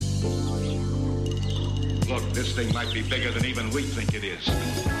Look, this thing might be bigger than even we think it is.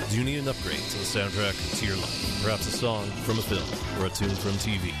 Do you need an upgrade to the soundtrack to your life? Perhaps a song from a film or a tune from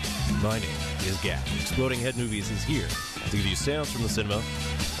TV? My name is Gap. Exploding Head Movies is here to give you sounds from the cinema,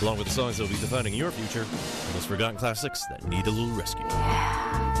 along with the songs that will be defining your future, and those forgotten classics that need a little rescue.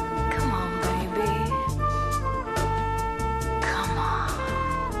 Yeah, come on, baby. Come on.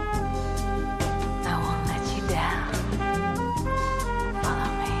 I won't let you down. Follow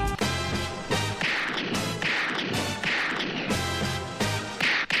me.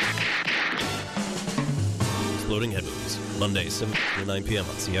 Exploding Head Movies, Monday, 7 to 9 p.m.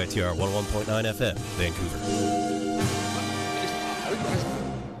 on CITR 101.9 FM, Vancouver.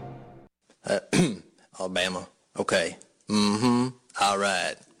 Alabama. Okay. All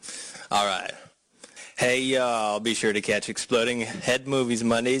right. Hey, y'all, be sure to catch Exploding Head Movies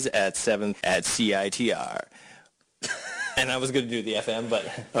Mondays at 7 at CITR. And I was going to do the FM, but...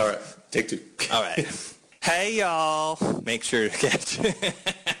 All right. Take two. All right. Hey, y'all. Make sure to catch...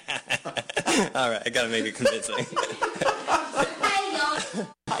 All right. I got to make it convincing. Hey, y'all.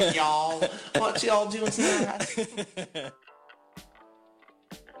 Hi, y'all. What y'all doing tonight?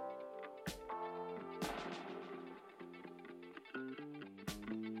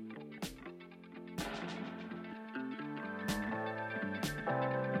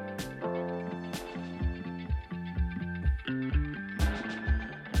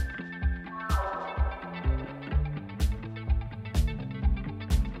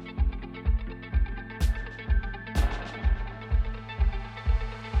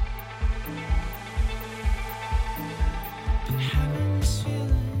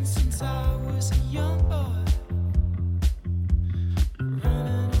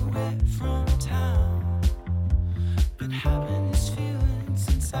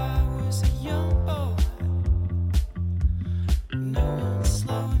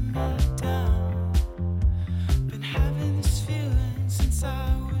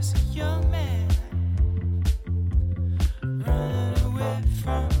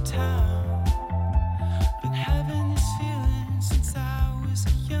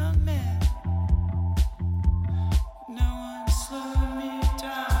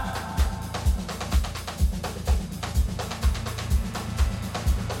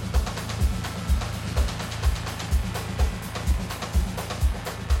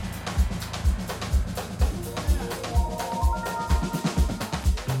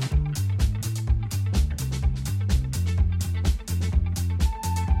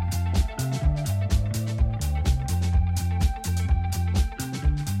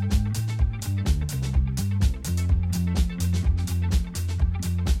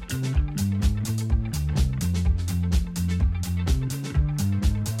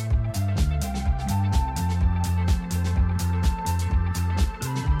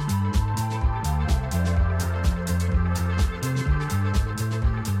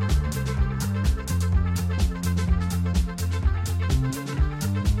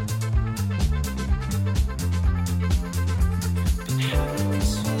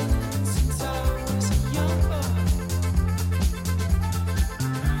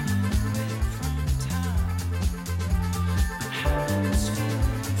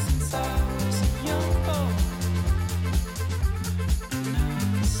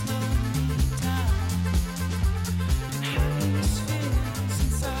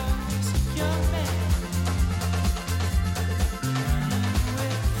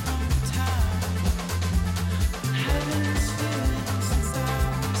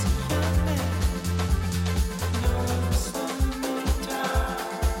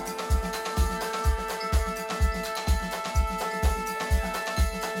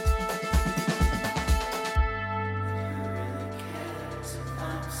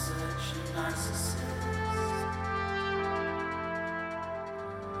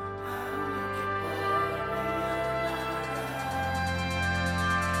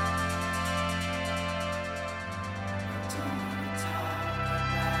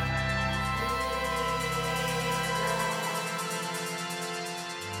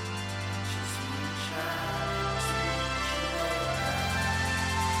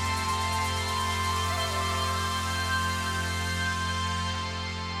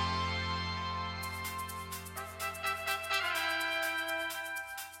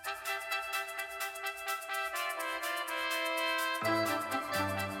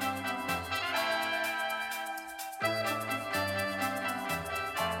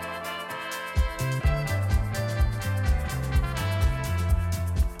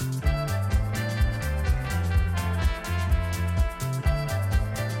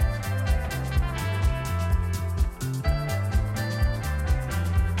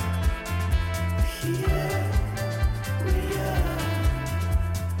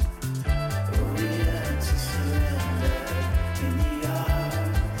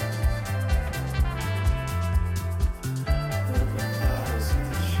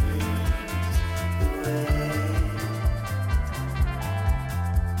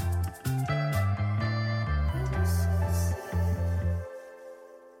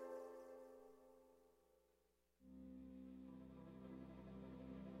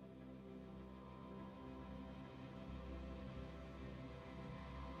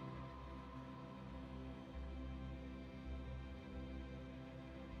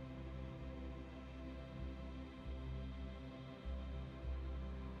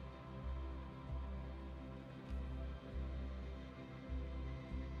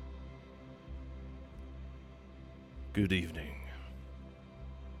 Good evening.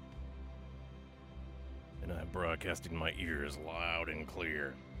 And I'm broadcasting my ears loud and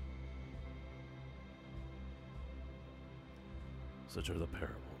clear. Such are the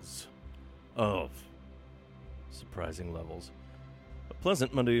parables of surprising levels. A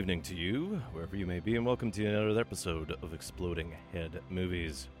pleasant Monday evening to you, wherever you may be, and welcome to another episode of Exploding Head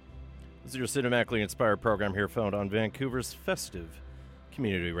Movies. This is your cinematically inspired program here found on Vancouver's festive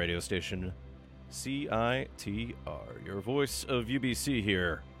community radio station, CITR, your voice of UBC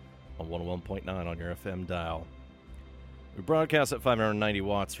here on 101.9 on your FM dial. We broadcast at 590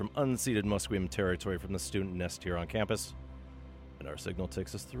 watts from unceded Musqueam territory from the student nest here on campus, and our signal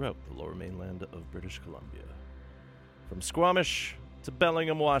takes us throughout the lower mainland of British Columbia. From Squamish to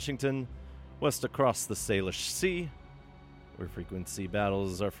Bellingham, Washington, west across the Salish Sea, where frequency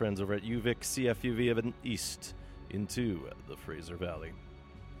battles our friends over at UVic CFUV and east into the Fraser Valley.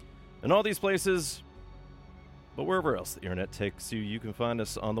 In all these places, but wherever else the internet takes you, you can find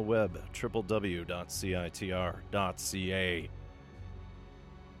us on the web, www.citr.ca.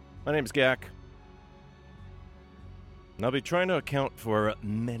 My name's Gak, and I'll be trying to account for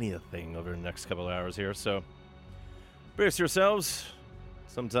many a thing over the next couple of hours here, so brace yourselves.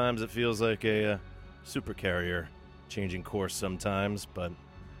 Sometimes it feels like a supercarrier changing course sometimes, but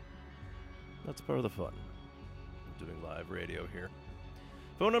that's part of the fun of doing live radio here.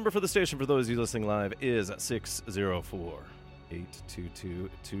 Phone number for the station for those of you listening live is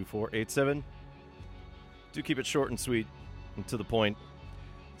 604-822-2487. Do keep it short and sweet and to the point,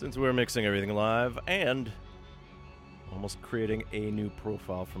 since we're mixing everything live and almost creating a new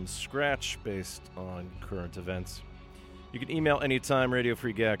profile from scratch based on current events. You can email anytime,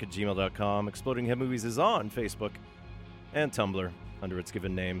 radiofreegak@gmail.com. Exploding Head Movies is on Facebook and Tumblr under its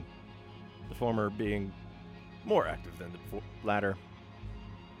given name, the former being more active than the latter.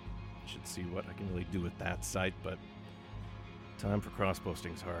 Should see what I can really do with that site, but time for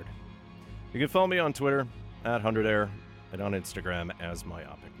cross-posting's hard. You can follow me on Twitter @100air and on Instagram as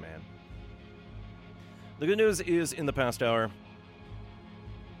Myopic Man. The good news is, in the past hour,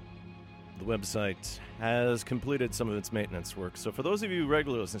 the website has completed some of its maintenance work. So for those of you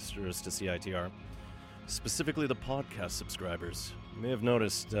regular listeners to CITR, specifically the podcast subscribers, you may have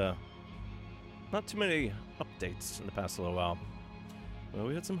noticed not too many updates in the past little while. Well,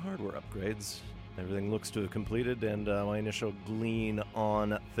 we had some hardware upgrades. Everything looks to have completed, and my initial glean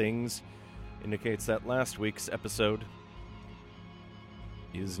on things indicates that last week's episode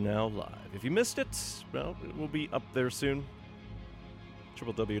is now live. If you missed it, well, it will be up there soon.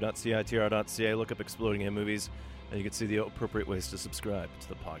 www.citr.ca, look up Exploding Head Movies, and you can see the appropriate ways to subscribe to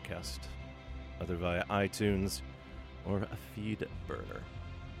the podcast, either via iTunes or a feed burner.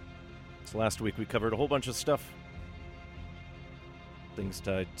 So last week we covered a whole bunch of stuff. Things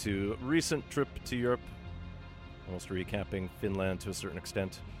tied to recent trip to Europe, almost recapping Finland to a certain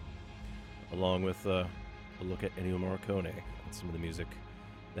extent, along with a look at Ennio Morricone and some of the music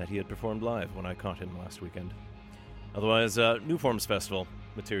that he had performed live when I caught him last weekend. Otherwise, New Forms Festival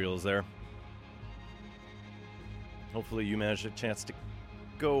material is there. Hopefully you managed a chance to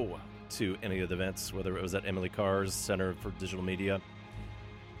go to any of the events, whether it was at Emily Carr's Center for Digital Media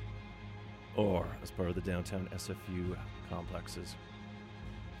or as part of the downtown SFU complexes.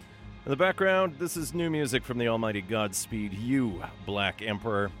 In the background, this is new music from the almighty Godspeed You, Black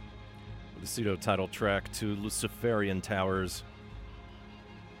Emperor, with a pseudo-title track to Luciferian Towers.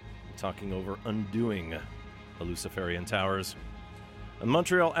 I'm talking over Undoing the Luciferian Towers. The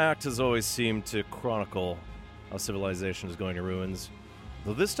Montreal Act has always seemed to chronicle how civilization is going to ruins,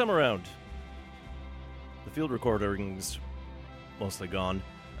 though this time around, the field recordings mostly gone,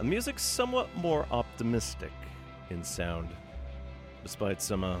 and the music's somewhat more optimistic in sound, despite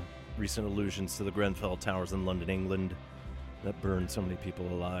some recent allusions to the Grenfell Towers in London, England, that burned so many people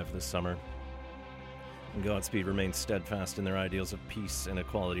alive this summer. And Godspeed remains steadfast in their ideals of peace and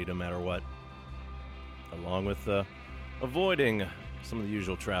equality no matter what, along with avoiding some of the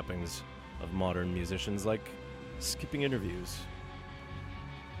usual trappings of modern musicians, like skipping interviews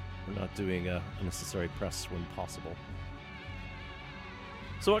or not doing unnecessary press when possible.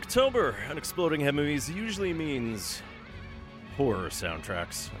 So October and Exploding Head Movies usually means horror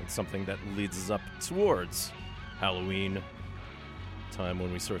soundtracks. It's something that leads us up towards Halloween, a time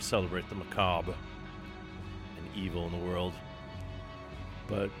when we sort of celebrate the macabre and evil in the world.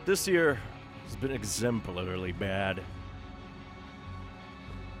 But this year has been exemplarily bad.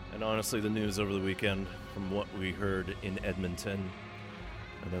 And honestly, the news over the weekend, from what we heard in Edmonton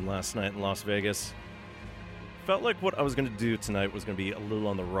and then last night in Las Vegas, felt like what I was going to do tonight was going to be a little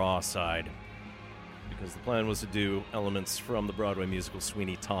on the raw side, because the plan was to do elements from the Broadway musical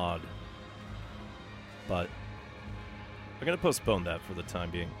Sweeney Todd. But We're going to postpone that for the time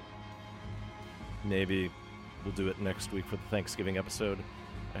being. Maybe we'll do it next week for the Thanksgiving episode.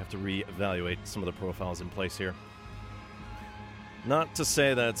 I have to reevaluate some of the profiles in place here. Not to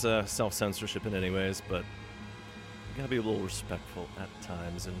say that's self-censorship in any ways, but you gotta be a little respectful at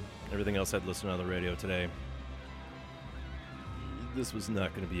times, and everything else I'd listened on the radio today, this was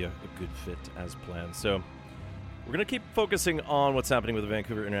not going to be a good fit as planned. So we're going to keep focusing on what's happening with the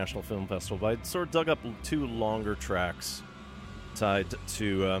Vancouver International Film Festival. I sort of dug up 2 longer tracks tied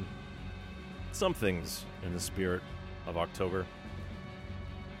to some things in the spirit of October.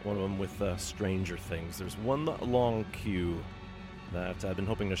 One of them with Stranger Things. There's one long queue that I've been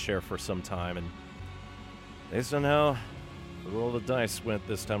hoping to share for some time, and based on how the roll of the dice went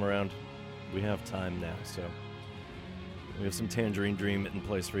this time around, we have time now, so we have some Tangerine Dream in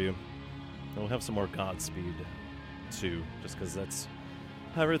place for you. And we'll have some more Godspeed, too, just because that's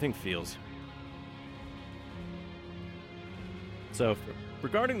how everything feels. So,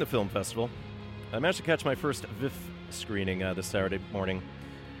 regarding the film festival, I managed to catch my first VIF screening this Saturday morning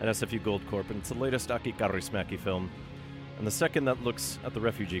at SFU Gold Corp, and it's the latest Aki Kaurismäki film, and the second that looks at the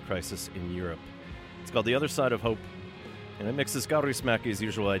refugee crisis in Europe. It's called The Other Side of Hope, and it mixes Kaurismäki's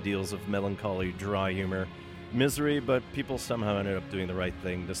usual ideals of melancholy, dry humor, misery, but people somehow ended up doing the right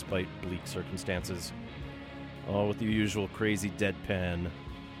thing despite bleak circumstances. All with the usual crazy deadpan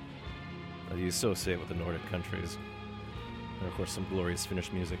that you associate with the Nordic countries. And of course, some glorious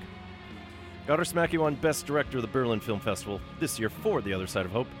Finnish music. Kaurismäki won Best Director of the Berlin Film Festival this year for The Other Side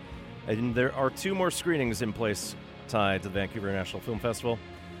of Hope, and there are 2 more screenings in place tied to the Vancouver International Film Festival.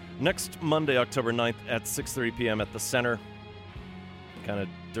 Next Monday, October 9th at 6:30 p.m. at the Center, kind of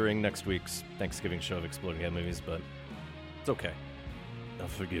during next week's Thanksgiving show of Exploding Head Movies, but it's okay. I'll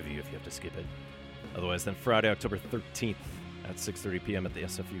forgive you if you have to skip it. Otherwise, then Friday, October 13th at 6:30 p.m. at the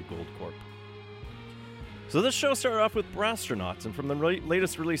SFU Gold Corp. So this show started off with Brastronauts, and from the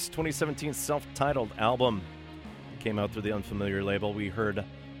latest release, 2017 self-titled album, it came out through the Unfamiliar label, we heard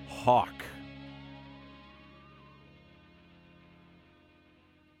Hawk.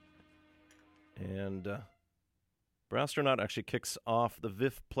 And Brastronaut actually kicks off the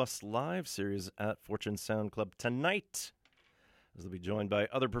VIF Plus Live series at Fortune Sound Club tonight, as they'll be joined by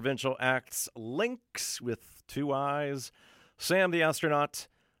other provincial acts, Lynx with 2 Eyes, Sam the Astronaut,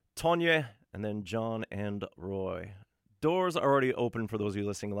 Tonye, and then John and Roy. Doors are already open for those of you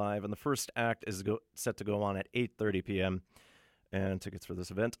listening live, and the first act is set to go on at 8:30 p.m. And tickets for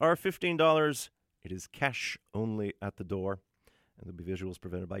this event are $15. It is cash only at the door, and there'll be visuals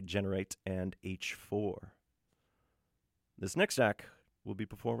provided by Generate and H4. This next act will be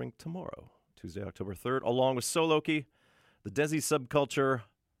performing tomorrow, Tuesday, October 3rd, along with Soloki, the Desi Subculture,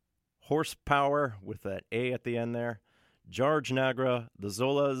 Horsepower with that A at the end there, Jarge Nagra, the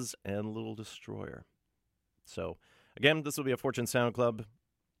Zolas, and Little Destroyer. So, again, this will be a Fortune Sound Club,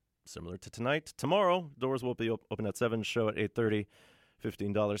 similar to tonight. Tomorrow, doors will be open at 7, show at 8:30,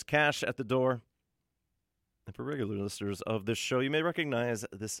 $15 cash at the door. And for regular listeners of this show, you may recognize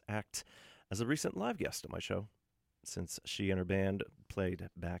this act as a recent live guest on my show, since she and her band played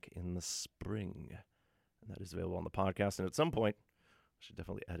back in the spring. And that is available on the podcast. And at some point, I should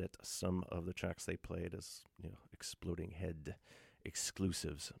definitely edit some of the tracks they played as, Exploding Head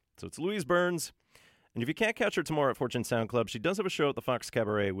exclusives. So it's Louise Burns. And if you can't catch her tomorrow at Fortune Sound Club, she does have a show at the Fox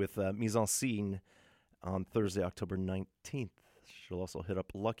Cabaret with Mise en Scene on Thursday, October 19th. She'll also hit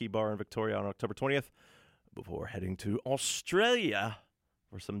up Lucky Bar in Victoria on October 20th before heading to Australia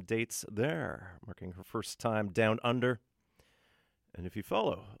for some dates there, marking her first time down under. And if you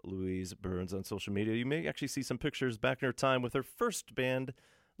follow Louise Burns on social media, you may actually see some pictures back in her time with her first band,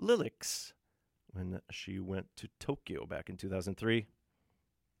 Lilix, when she went to Tokyo back in 2003.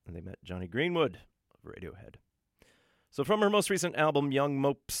 And they met Johnny Greenwood of Radiohead. So from her most recent album, Young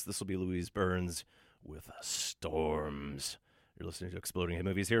Mopes, this will be Louise Burns with Storms. You're listening to Exploding Head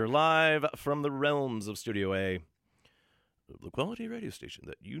Movies here live from the realms of Studio A, the quality radio station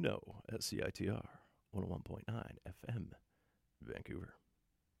that you know at CITR 101.9 FM, Vancouver.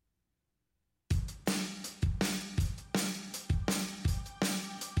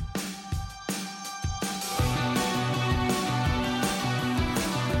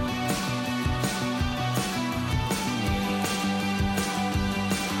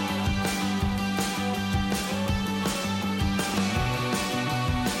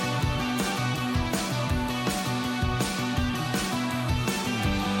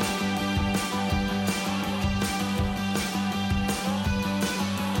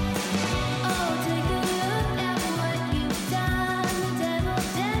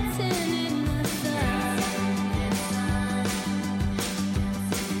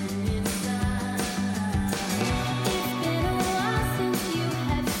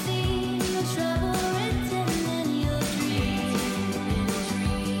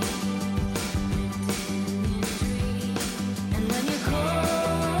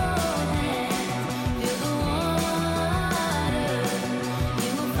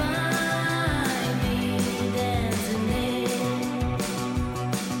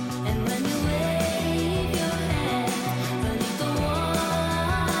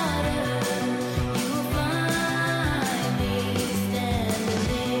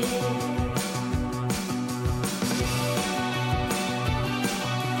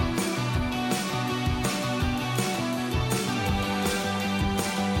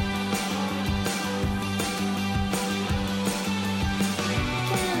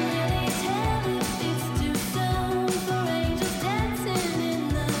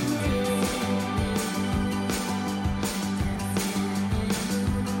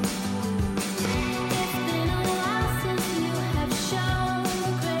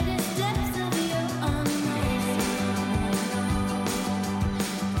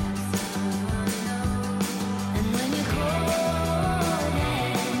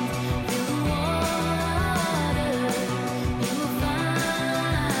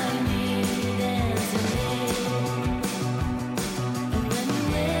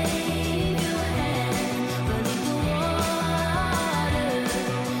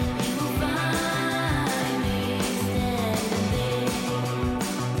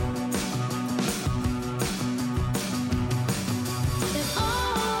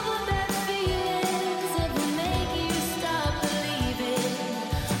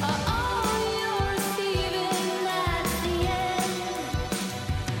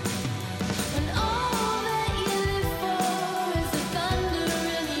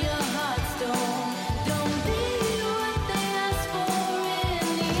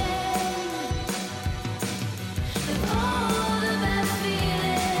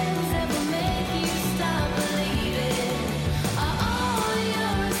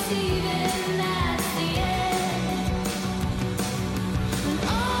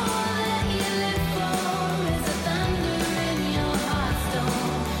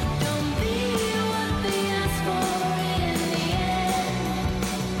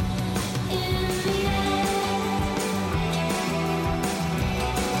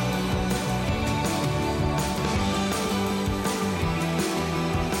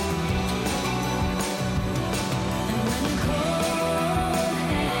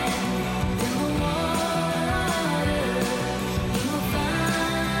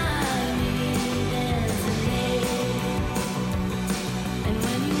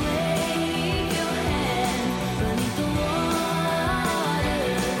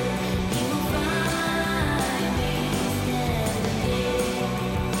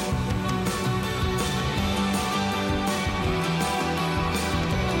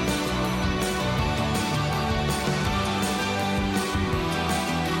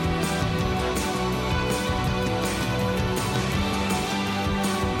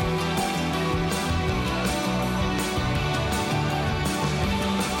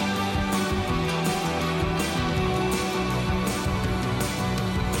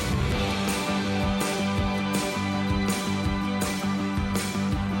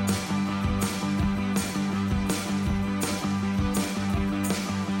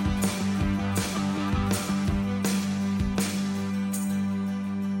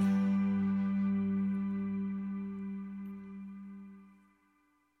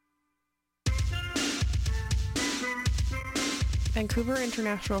 Vancouver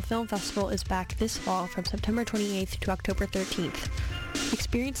International Film Festival is back this fall from September 28th to October 13th.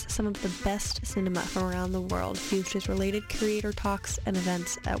 Experience some of the best cinema from around the world fused with related creator talks and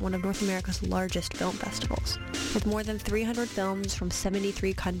events at one of North America's largest film festivals. With more than 300 films from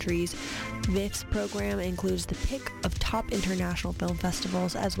 73 countries, this program includes the pick of top international film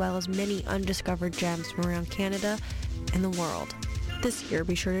festivals as well as many undiscovered gems from around Canada and the world. This year,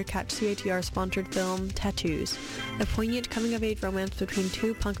 be sure to catch CATR's sponsored film, Tattoos, a poignant coming-of-age romance between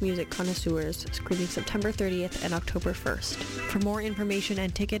two punk music connoisseurs, screening September 30th and October 1st. For more information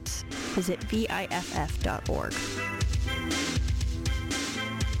and tickets, visit viff.org.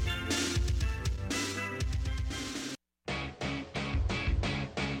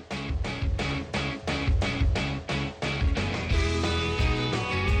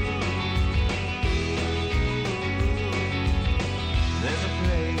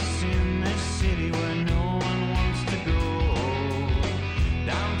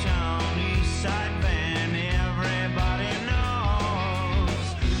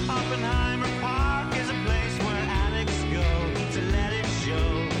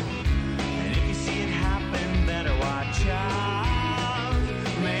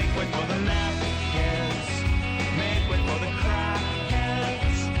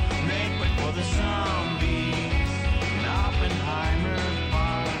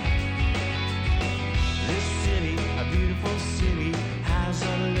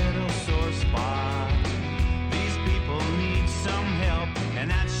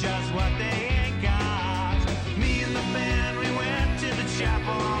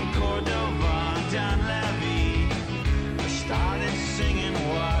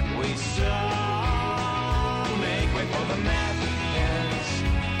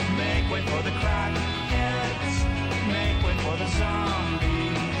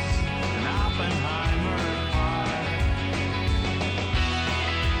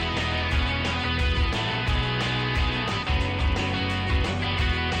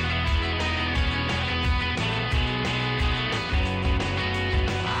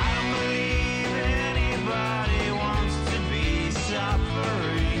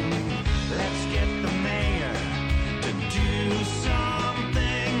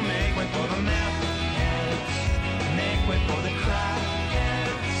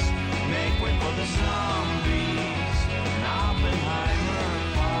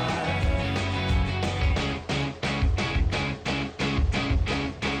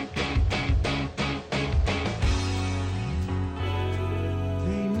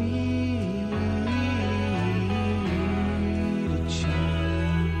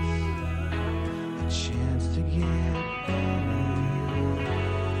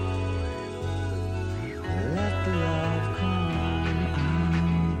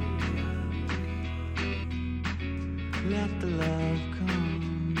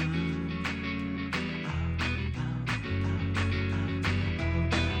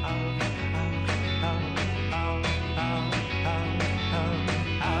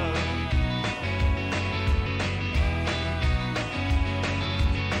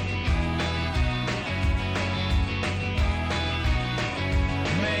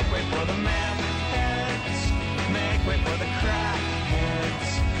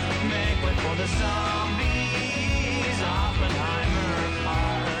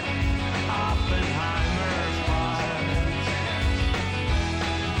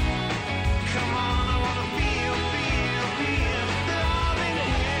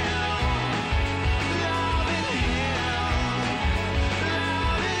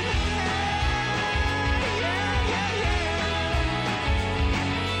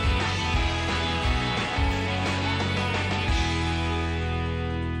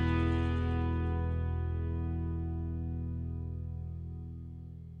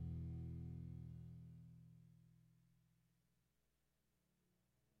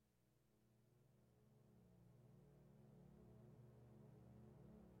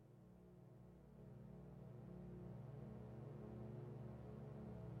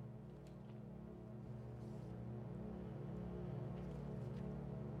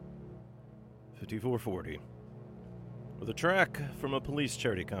 $54.40 with a track from a police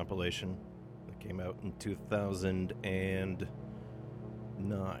charity compilation that came out in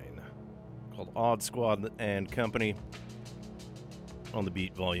 2009 called Odd Squad and Company. On the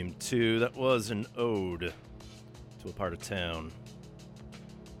Beat Volume 2, that was an ode to a part of town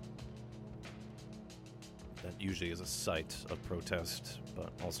that usually is a site of protest,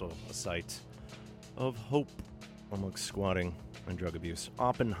 but also a site of hope amongst squatting and drug abuse.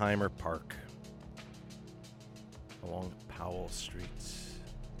 Oppenheimer Park along Powell Street.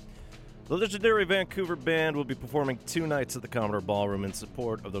 The legendary Vancouver band will be performing 2 nights at the Commodore Ballroom in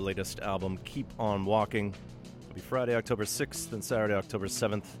support of their latest album, Keep On Walking. It'll be Friday, October 6th and Saturday, October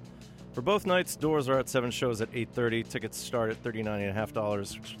 7th. For both nights, doors are at 7, shows at 8:30. Tickets start at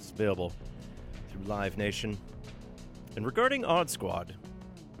 $39.50, which is available through Live Nation. And regarding Odd Squad,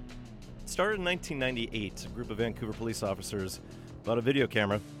 it started in 1998. A group of Vancouver police officers bought a video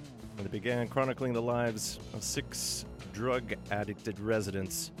camera, and they began chronicling the lives of 6 drug-addicted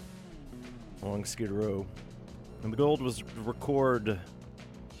residents along Skid Row. And the goal was to record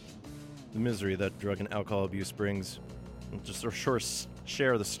the misery that drug and alcohol abuse brings, and just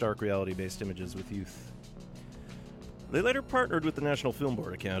share the stark reality-based images with youth. They later partnered with the National Film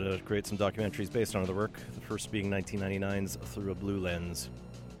Board of Canada to create some documentaries based on their work, the first being 1999's Through a Blue Lens.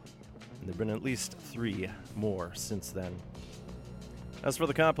 And there have been at least 3 more since then. As for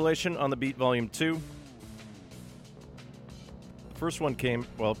the compilation, On the Beat Volume 2, the first one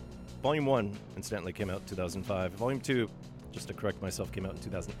Volume 1, incidentally, came out in 2005. Volume 2, just to correct myself, came out in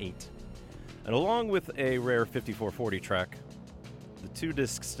 2008. And along with a rare 5440 track, the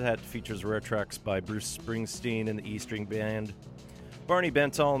 2-disc set features rare tracks by Bruce Springsteen and the E String Band, Barney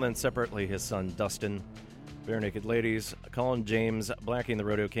Bentall, and then separately his son Dustin, Bare Naked Ladies, Colin James, Blackie and the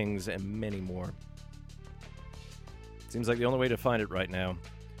Rodeo Kings, and many more. Seems like the only way to find it right now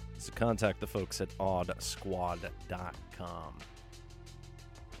is to contact the folks at oddsquad.com.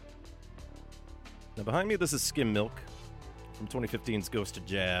 Now behind me, this is Skim Milk from 2015's Ghost of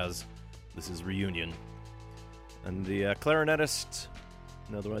Jazz. This is Reunion. And the clarinetist,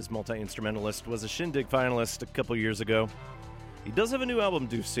 and otherwise multi-instrumentalist, was a Shindig finalist a couple years ago. He does have a new album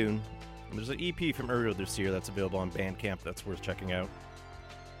due soon. And there's an EP from earlier this year that's available on Bandcamp that's worth checking out.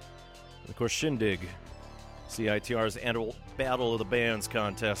 And of course, Shindig, CITR's annual Battle of the Bands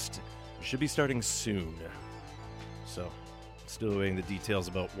contest, should be starting soon. So, still awaiting the details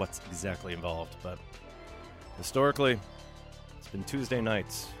about what's exactly involved, but historically, it's been Tuesday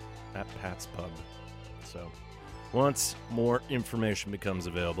nights at Pat's Pub. So, once more information becomes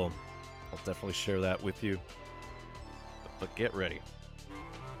available, I'll definitely share that with you. But get ready.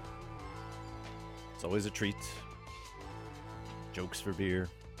 It's always a treat. Jokes for beer,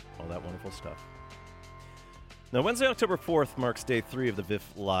 all that wonderful stuff. Now, Wednesday, October 4th marks day 3 of the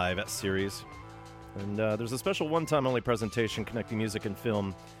VIF Live series. And there's a special one-time-only presentation connecting music and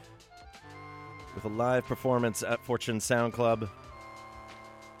film with a live performance at Fortune Sound Club.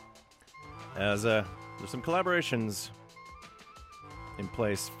 As there's some collaborations in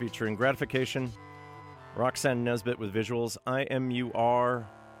place featuring Gratification, Roxanne Nesbitt with visuals, IMUR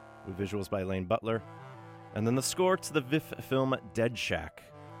with visuals by Elaine Butler, and then the score to the VIF film Dead Shack,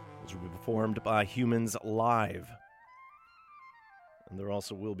 which will be performed by Humans Live. And there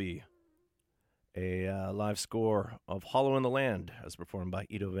also will be a live score of Hollow in the Land, as performed by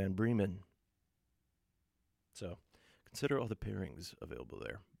Ido Van Bremen. So, consider all the pairings available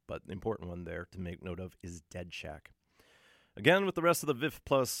there. But the important one there to make note of is Dead Shack. Again, with the rest of the VIF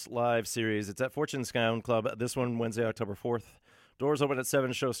Plus Live series, it's at Fortune Sound Club. This one, Wednesday, October 4th. Doors open at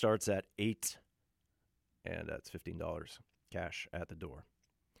 7, show starts at 8. And that's $15 cash at the door.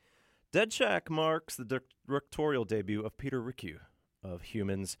 Dead Shack marks the directorial debut of Peter Ricue of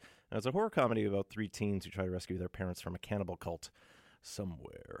Humans. And it's a horror comedy about 3 teens who try to rescue their parents from a cannibal cult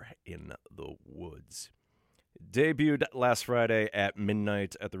somewhere in the woods. It debuted last Friday at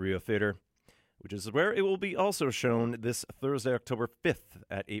midnight at the Rio Theater, which is where it will be also shown this Thursday, October 5th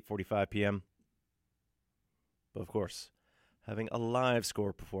at 8:45 p.m. But of course, having a live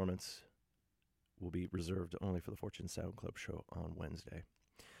score performance will be reserved only for the Fortune Sound Club show on Wednesday.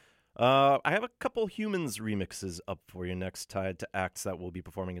 I have a couple Humans remixes up for you next, tied to acts that will be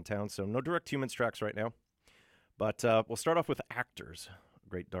performing in town, so no direct Humans tracks right now. But we'll start off with Actors, a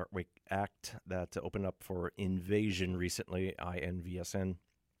great dark wake act that opened up for Invasion recently, INVSN.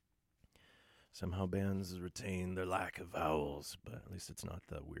 Somehow bands retain their lack of vowels, but at least it's not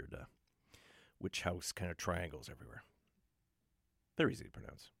the weird witch house kind of triangles everywhere. They're easy to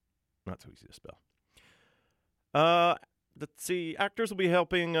pronounce, not so easy to spell. Let's see, Actors will be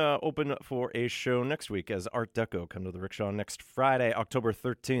helping open for a show next week as Art Deco come to the Rickshaw next Friday, October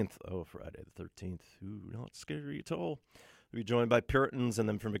 13th. Oh, Friday the 13th. Ooh, not scary at all. We'll be joined by Puritans and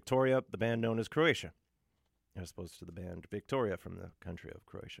then from Victoria, the band known as Croatia, as opposed to the band Victoria from the country of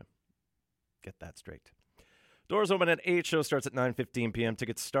Croatia. Get that straight. Doors open at 8, show starts at 9:15 p.m.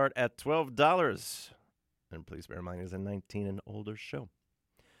 Tickets start at $12. And please bear in mind, it's a 19 and older show.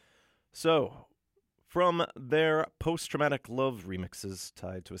 So, from their post-traumatic love remixes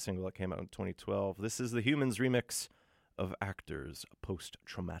tied to a single that came out in 2012, this is the Humans remix of Actors'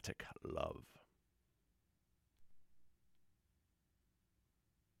 Post-Traumatic Love.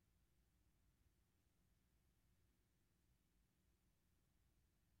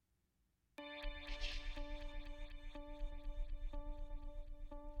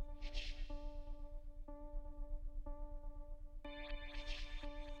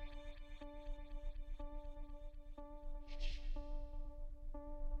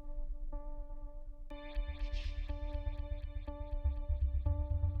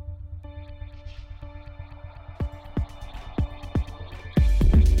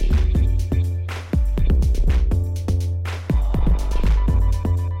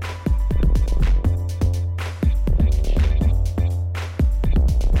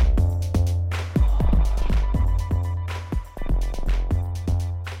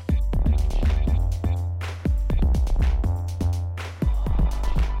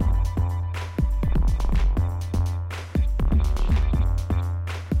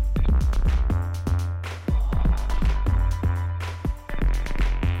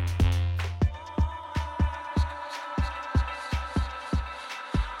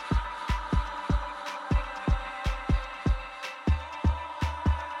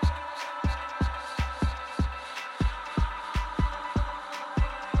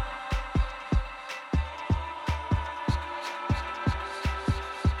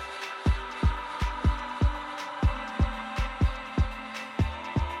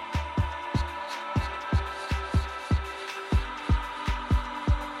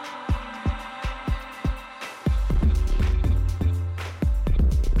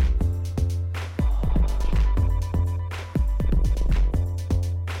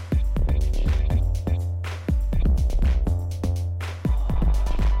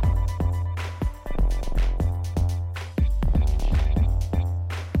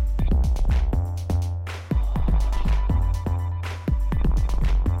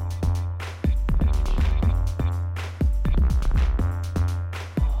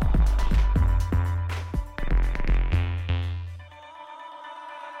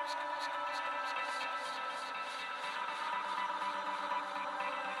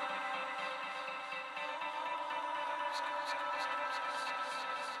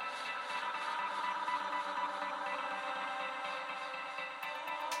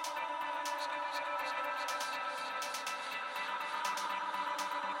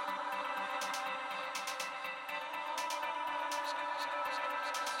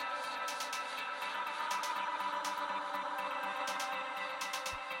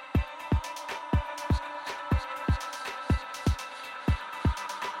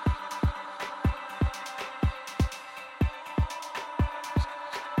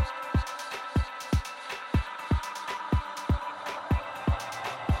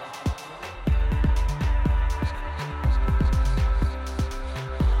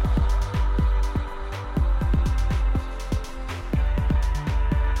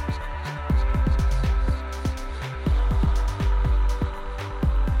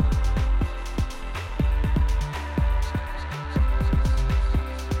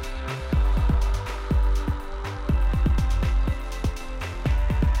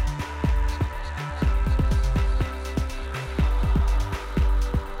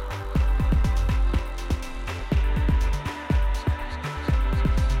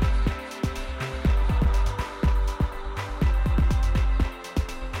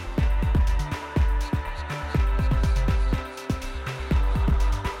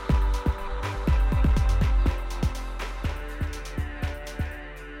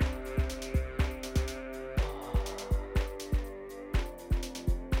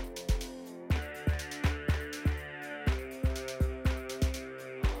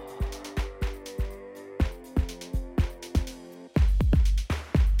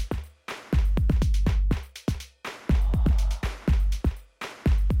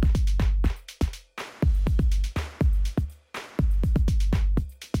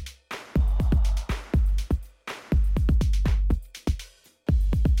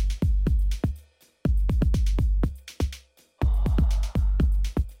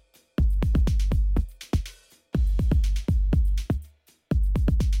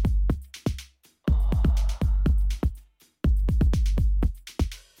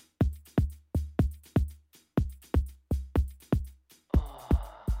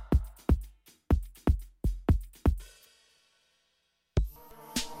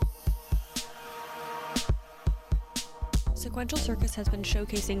 Sequential Circus has been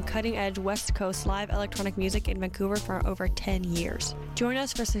showcasing cutting-edge West Coast live electronic music in Vancouver for over 10 years. Join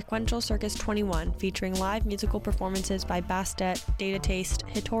us for Sequential Circus 21, featuring live musical performances by Bastet, Data Taste,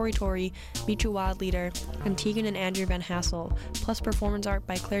 Hitori Tori, Michu Wildleader, and Tegan and Andrew Van Hassel, plus performance art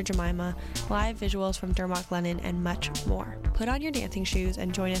by Claire Jemima, live visuals from Dermot Glennon, and much more. Put on your dancing shoes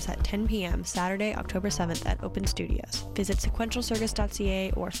and join us at 10 p.m. Saturday, October 7th at Open Studios. Visit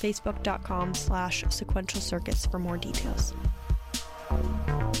sequentialcircus.ca or facebook.com/sequentialcircus for more details.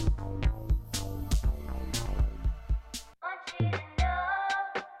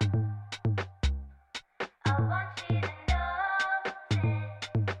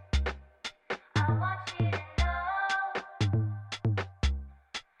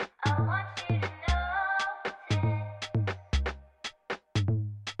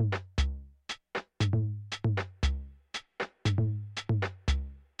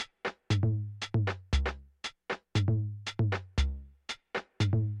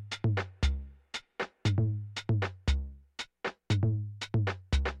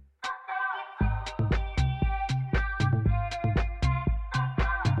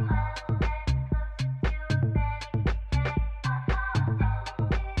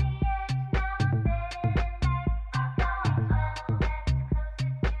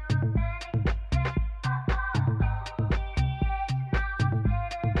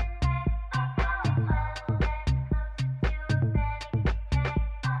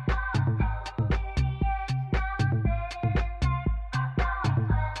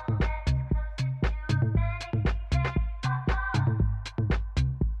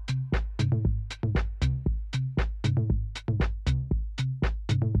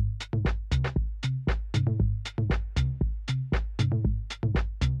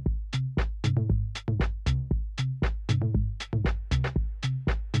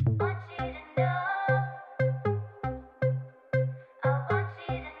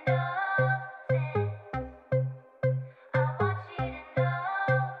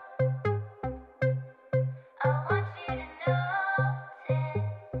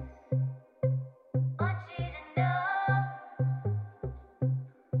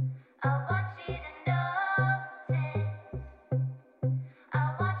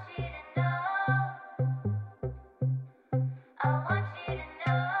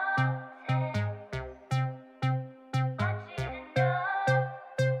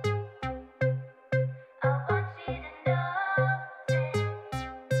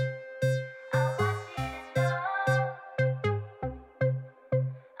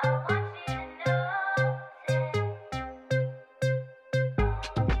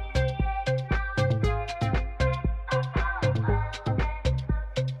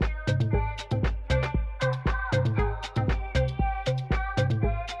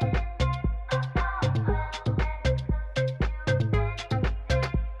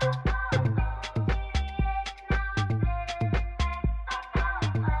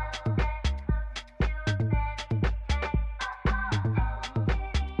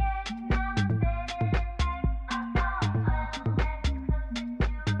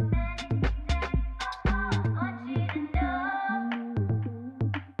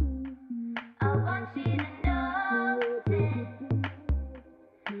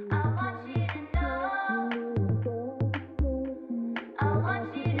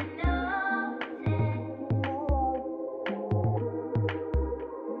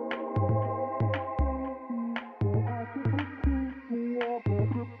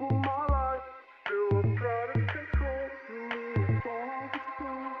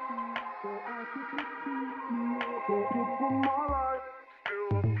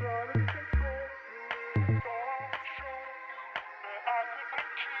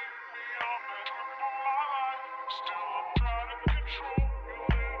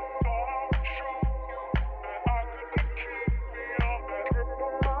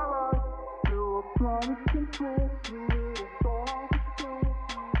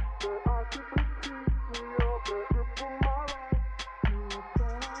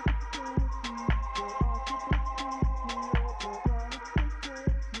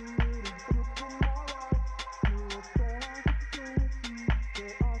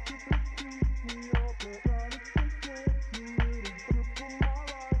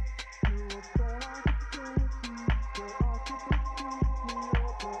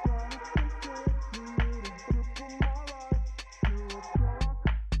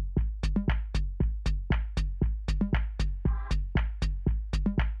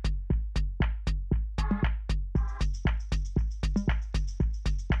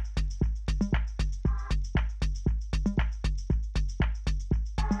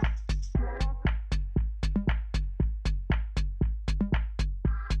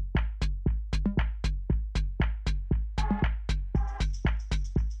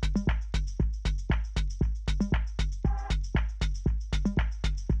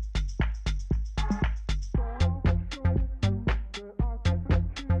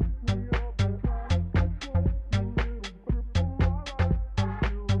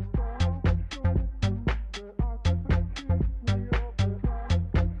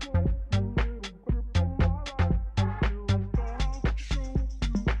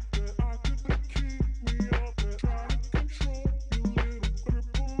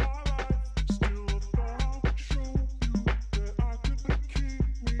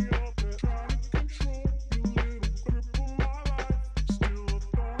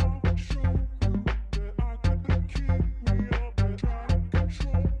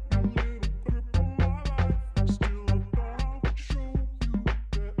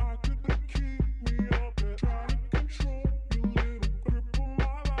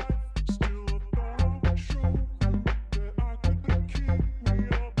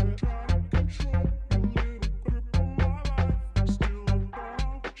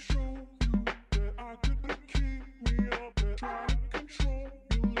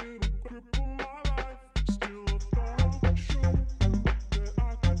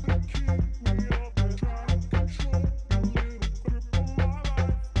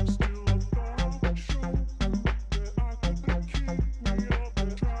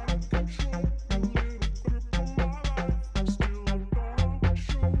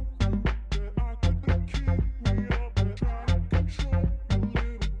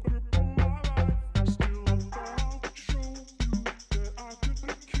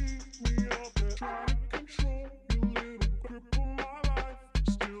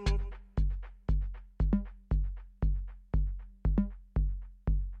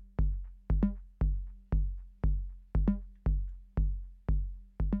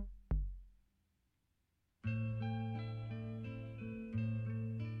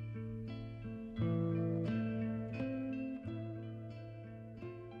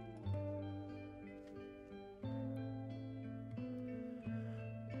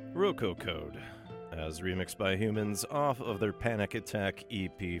 Roco Code, as remixed by Humans off of their Panic Attack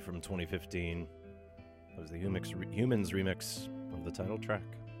EP from 2015. That was the Humans remix of the title track.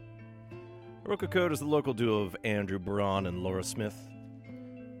 Roco Code is the local duo of Andrew Braun and Laura Smith.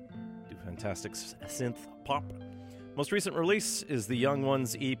 Do fantastic synth pop. Most recent release is the Young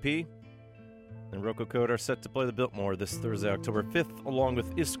Ones EP. And Roco Code are set to play the Biltmore this Thursday, October 5th, along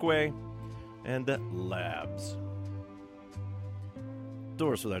with Isque and Labs.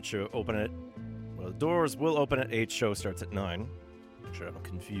 Doors for that show open at... Well, the doors will open at 8. Show starts at 9. I'm sure I'm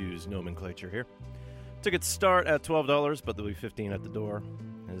confused nomenclature here. Tickets start at $12, but there'll be $15 at the door.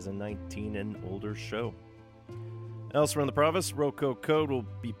 It is a 19 and older show. Elsewhere in the province, Roco Code will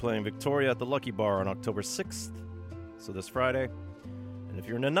be playing Victoria at the Lucky Bar on October 6th, so this Friday. And if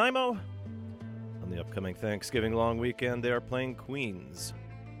you're in Nanaimo, on the upcoming Thanksgiving long weekend, they are playing Queens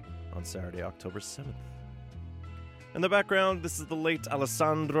on Saturday, October 7th. In the background, this is the late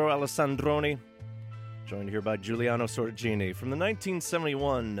Alessandro Alessandroni, joined here by Giuliano Sorgini from the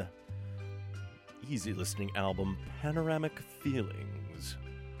 1971 easy listening album Panoramic Feelings.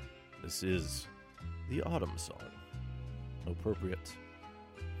 This is the autumn song, appropriate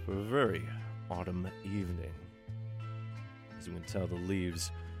for a very autumn evening. As you can tell, the leaves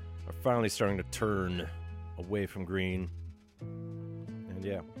are finally starting to turn away from green. And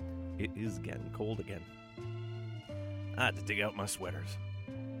yeah, it is getting cold again. I had to dig out my sweaters.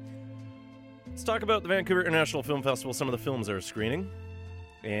 Let's talk about the Vancouver International Film Festival, some of the films that are screening.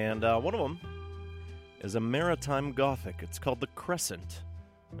 And one of them is a maritime gothic. It's called The Crescent,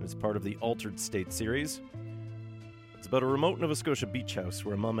 and it's part of the Altered State series. It's about a remote Nova Scotia beach house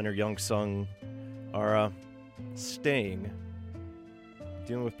where a mom and her young son are staying,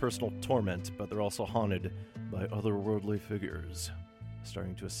 dealing with personal torment, but they're also haunted by otherworldly figures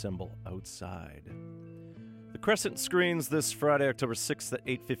starting to assemble outside. The Crescent screens this Friday, October 6th at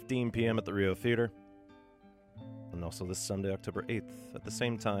 8:15 p.m. at the Rio Theatre, and also this Sunday, October 8th, at the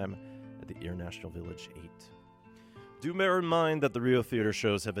same time at the International Village 8. Do bear in mind that the Rio Theatre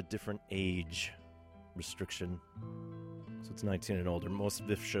shows have a different age restriction, so it's 19 and older. Most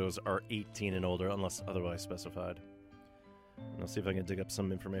VIF shows are 18 and older, unless otherwise specified. And I'll see if I can dig up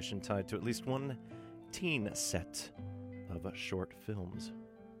some information tied to at least one teen set of short films.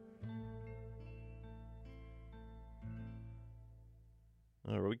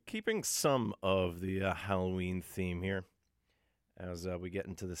 We're keeping some of the Halloween theme here as we get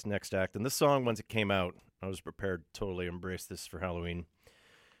into this next act. And this song, once it came out, I was prepared to totally embrace this for Halloween.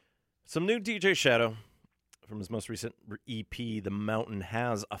 Some new DJ Shadow from his most recent EP, The Mountain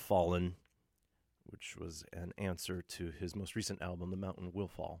Has a Fallen, which was an answer to his most recent album, The Mountain Will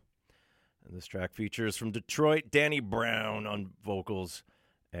Fall. And this track features from Detroit, Danny Brown on vocals.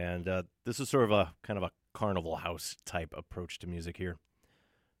 And this is sort of a kind of a carnival house type approach to music here.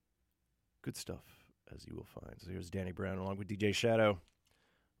 Good stuff, as you will find. So here's Danny Brown along with DJ Shadow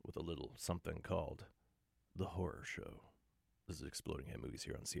with a little something called The Horror Show. This is Exploding Head Movies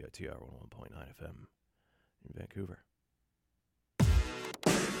here on CITR 101.9 FM in Vancouver.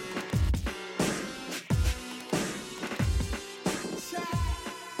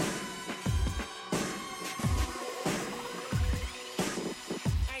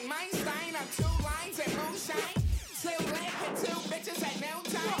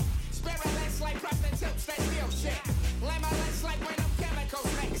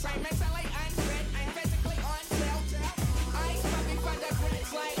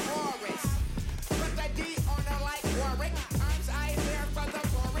 Like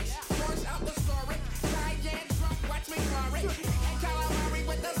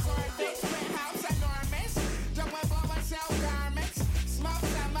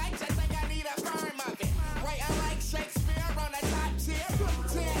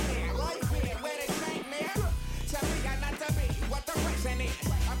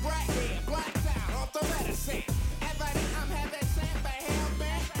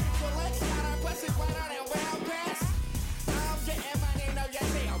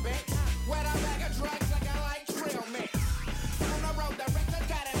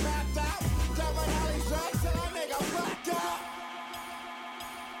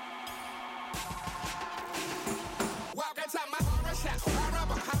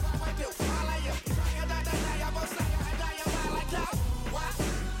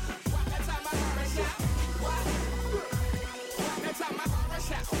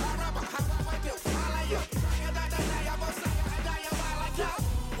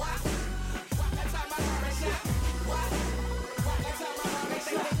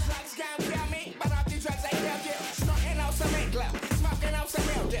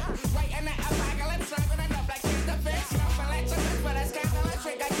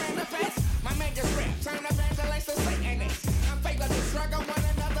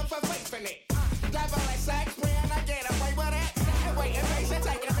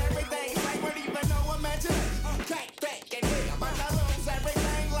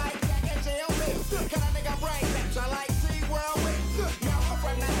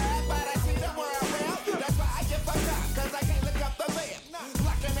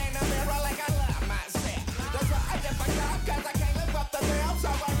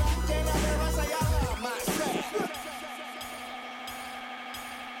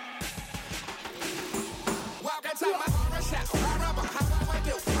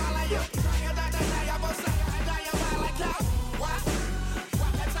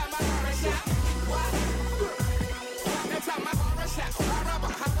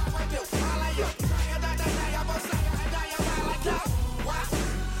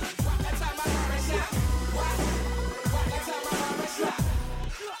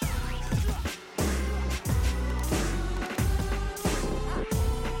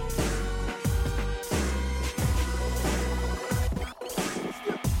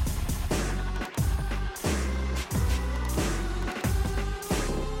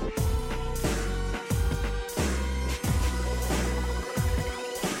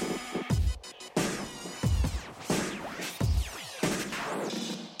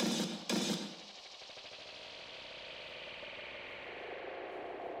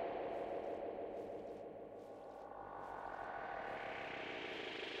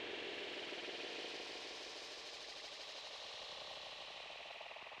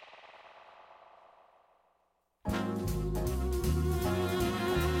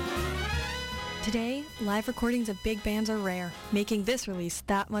live recordings of big bands are rare, making this release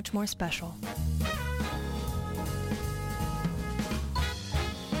that much more special.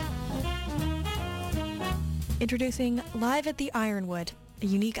 Introducing Live at the Ironwood, a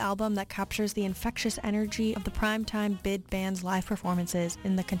unique album that captures the infectious energy of the primetime big band's live performances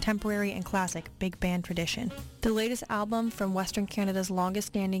in the contemporary and classic big band tradition. The latest album from Western Canada's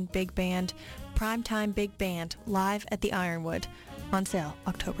longest-standing big band, Primetime Big Band, Live at the Ironwood, on sale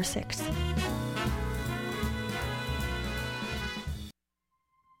October 6th.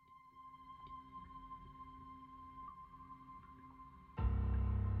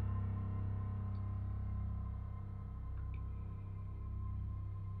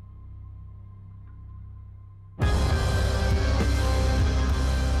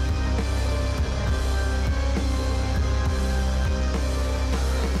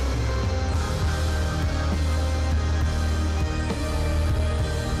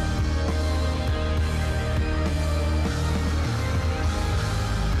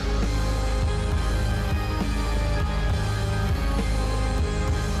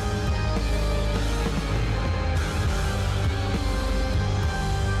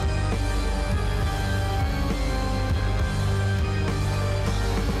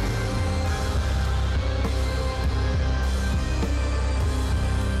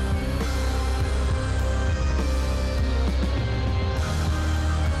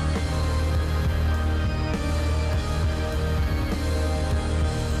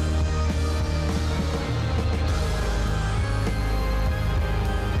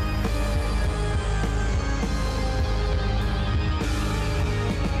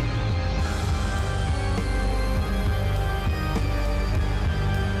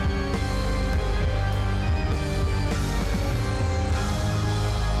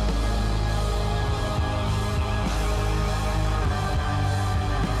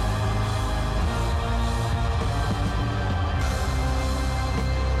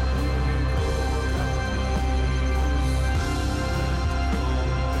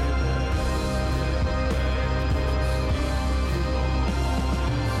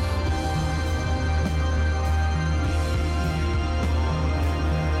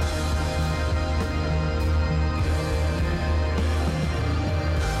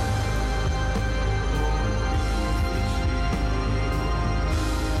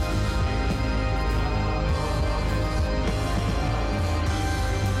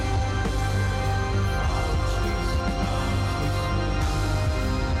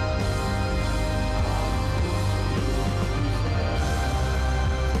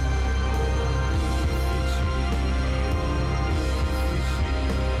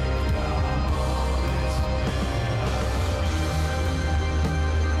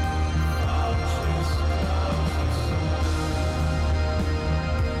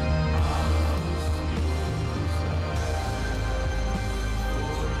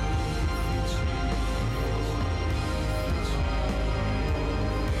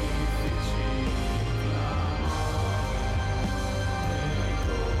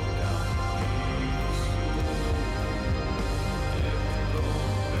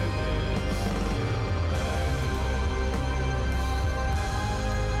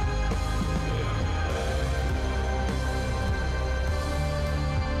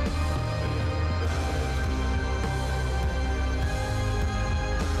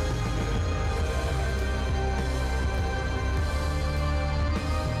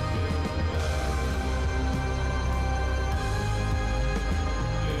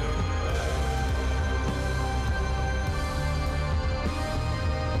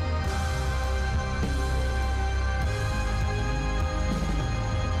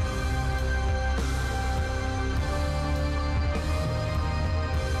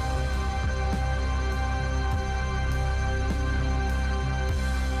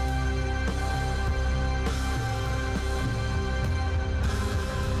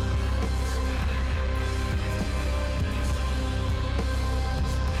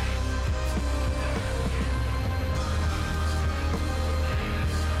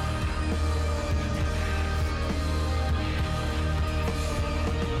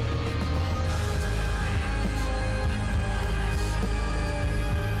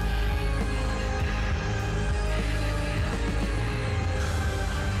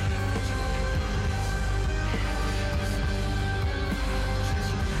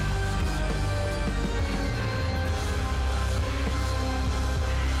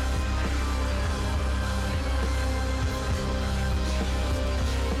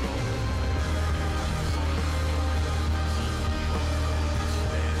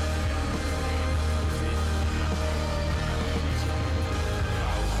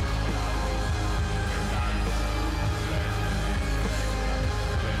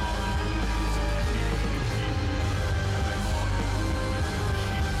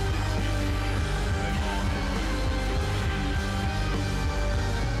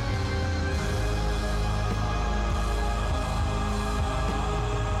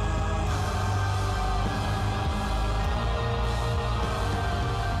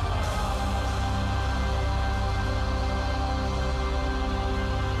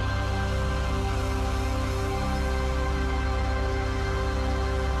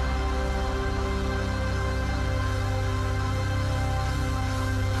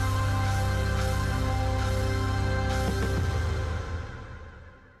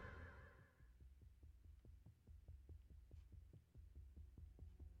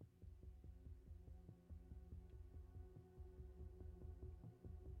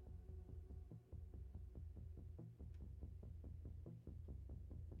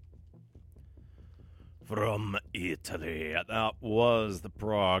 From Italy, that was the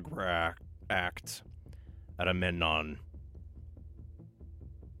Prague Act at Amenon.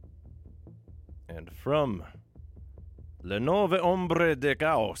 And from Le Nove Ombre de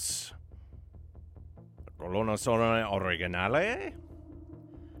Caos, Colonna Sonora Originale,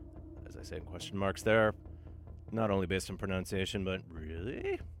 as I say in question marks there, not only based on pronunciation, but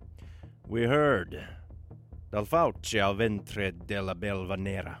really? We heard Dal Fauci al ventre della belva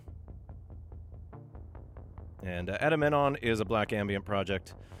nera. And Adamenon is a black ambient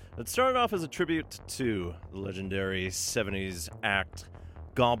project that started off as a tribute to the legendary 70s act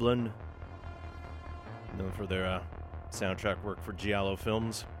Goblin, known for their soundtrack work for Giallo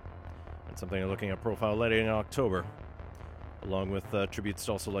films. And something they're looking at profile letting in October, along with tributes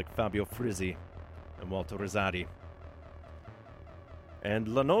also like Fabio Frizzi and Walter Rizzati. And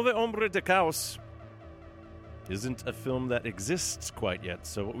La Nove Ombre de Caos isn't a film that exists quite yet,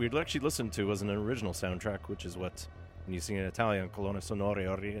 so what we'd actually listened to was an original soundtrack, which is what, when you sing in Italian, Colonna Sonora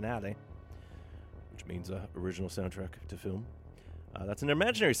Originale, which means original soundtrack to film. That's an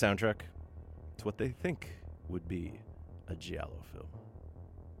imaginary soundtrack to what they think would be a Giallo film.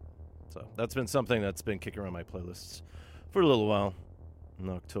 So that's been something that's been kicking around my playlists for a little while. And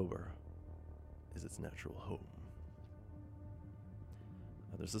October is its natural home.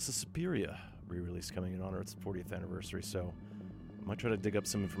 There's this Suspiria re-release coming in honor of its 40th anniversary, so I might try to dig up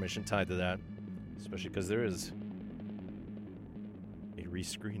some information tied to that, especially because there is a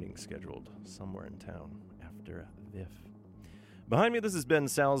rescreening scheduled somewhere in town after VIF. Behind me, this is Ben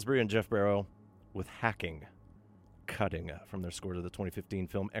Salisbury and Jeff Barrow with Hacking, Cutting from their score to the 2015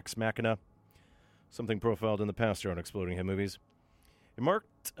 film Ex Machina, something profiled in the past year on Exploding Head Movies. It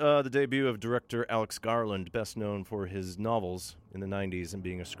marked the debut of director Alex Garland, best known for his novels in the 90s and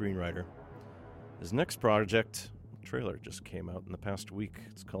being a screenwriter. His next project, trailer just came out in the past week.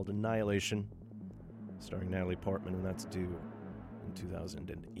 It's called Annihilation, starring Natalie Portman, and that's due in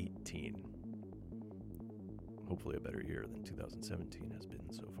 2018. Hopefully a better year than 2017 has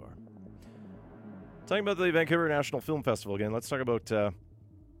been so far. Talking about the Vancouver National Film Festival again, let's talk about a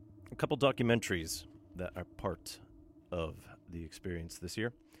couple documentaries that are part of the experience this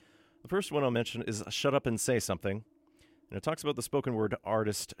year. The first one I'll mention is Shut Up and Say Something, and it talks about the spoken word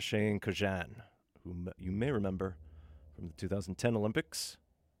artist Shane Kajan, whom you may remember from the 2010 Olympics,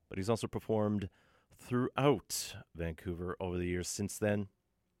 but he's also performed throughout Vancouver over the years since then.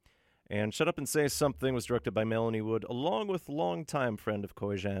 And Shut Up and Say Something was directed by Melanie Wood, along with longtime friend of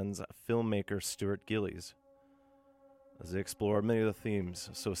Kajan's filmmaker Stuart Gillies, as they explore many of the themes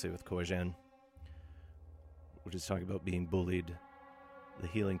associated with Kajan, which is talking about being bullied, the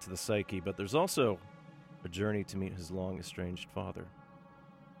healing to the psyche, but there's also a journey to meet his long-estranged father,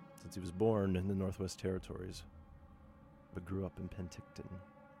 since he was born in the Northwest Territories, but grew up in Penticton.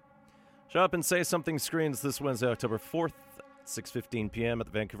 Shut Up and Say Something screens this Wednesday, October 4th, 6:15 p.m. at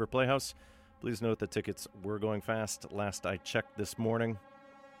the Vancouver Playhouse. Please note that tickets were going fast last I checked this morning.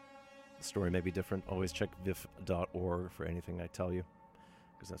 The story may be different. Always check vif.org for anything I tell you,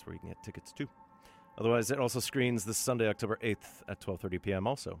 because that's where you can get tickets too. Otherwise, it also screens this Sunday, October 8th at 12:30 p.m.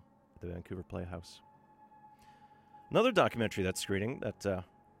 also at the Vancouver Playhouse. Another documentary that's screening that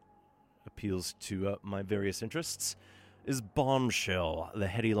appeals to my various interests is Bombshell, the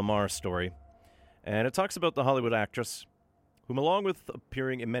Hedy Lamarr story. And it talks about the Hollywood actress whom, along with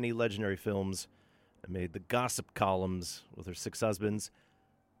appearing in many legendary films, made the gossip columns with her 6 husbands.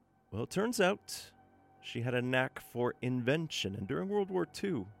 Well, it turns out she had a knack for invention, and during World War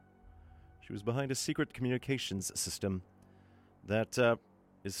II, she was behind a secret communications system that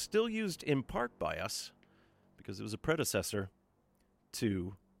is still used in part by us because it was a predecessor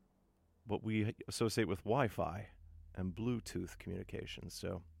to what we associate with Wi-Fi and Bluetooth communications.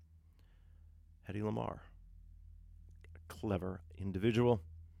 So, Hedy Lamarr, a clever individual,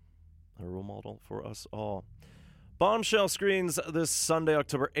 a role model for us all. Bombshell screens this Sunday,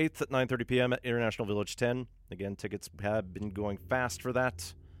 October 8th at 9:30 p.m. at International Village 10. Again, tickets have been going fast for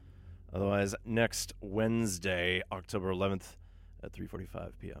that. Otherwise, next Wednesday, October 11th at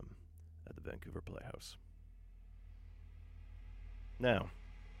 3:45 p.m. at the Vancouver Playhouse. Now,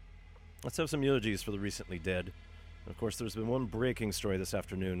 let's have some eulogies for the recently dead. Of course, there's been one breaking story this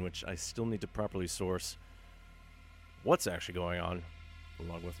afternoon, which I still need to properly source what's actually going on,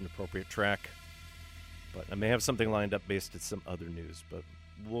 along with an appropriate track. But I may have something lined up based on some other news, but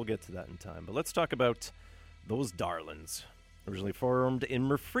we'll get to that in time. But let's talk about those Darlings. Originally formed in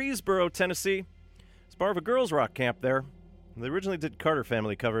Murfreesboro, Tennessee, as part of a girls' rock camp there. They originally did Carter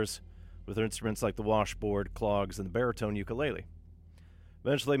family covers with their instruments like the washboard, clogs, and the baritone ukulele.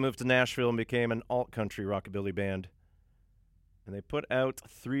 Eventually moved to Nashville and became an alt-country rockabilly band. and they put out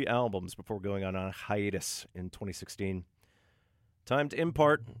 3 albums before going on a hiatus in 2016. Timed in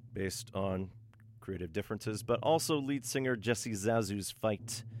part based on creative differences, but also lead singer Jesse Zazu's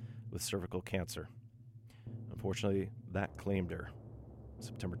fight with cervical cancer. Unfortunately, that claimed her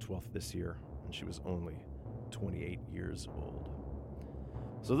September 12th this year, and she was only 28 years old.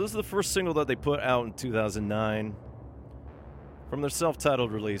 So this is the first single that they put out in 2009 from their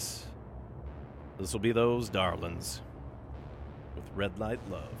self-titled release. This will be Those Darlings with Red Light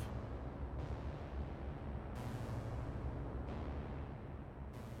Love.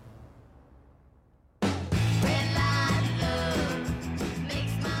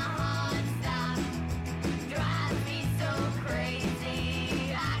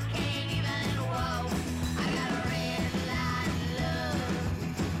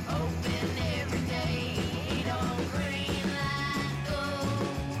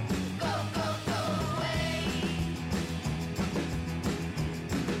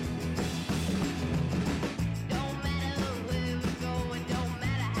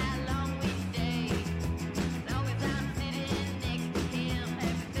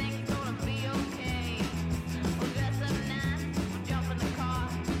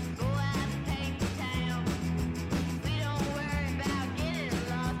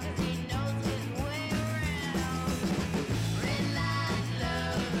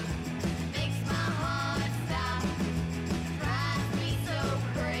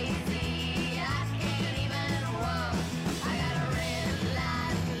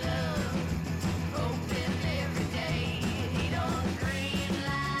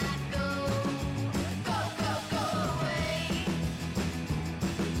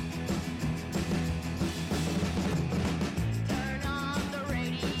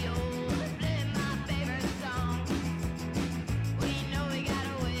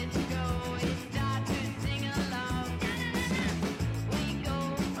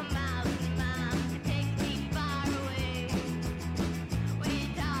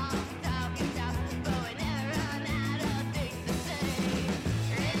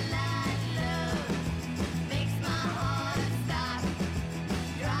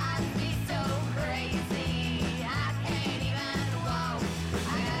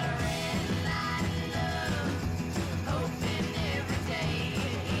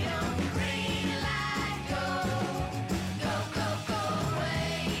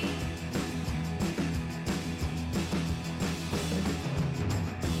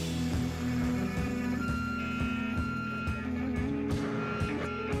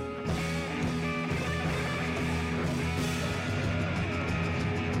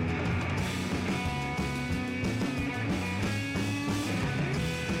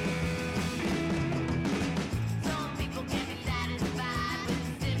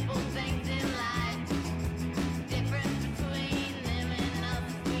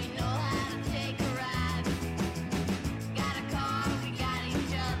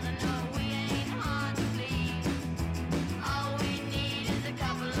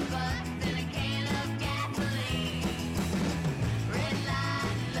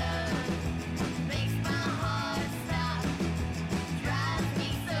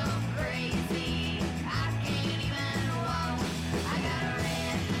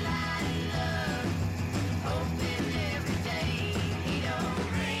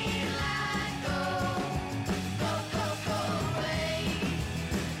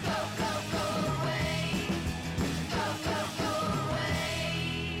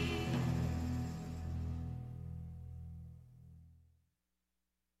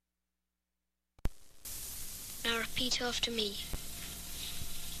 Repeat after me.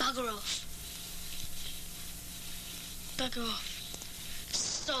 Bugger off. Bugger off.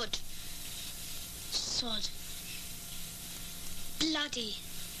 Sod. Sod. Bloody.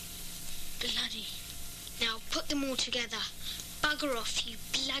 Bloody. Now put them all together. Bugger off, you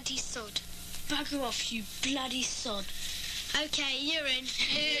bloody sod. Bugger off, you bloody sod. Okay, you're in.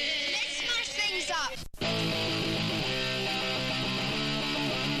 Let's smash things up.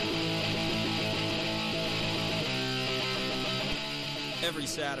 Every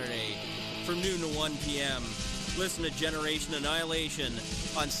Saturday from noon to 1 p.m. Listen to Generation Annihilation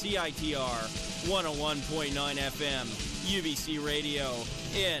on CITR 101.9 FM, UBC Radio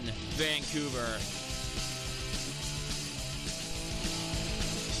in Vancouver.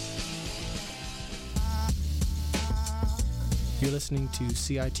 You're listening to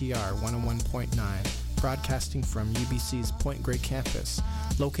CITR 101.9, broadcasting from UBC's Point Grey campus,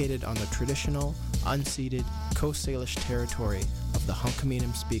 located on the traditional, unceded Coast Salish territory of the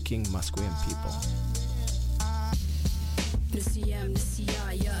Hunkaminam-speaking Musqueam people.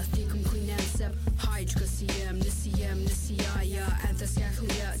 step hide kasi nisiaya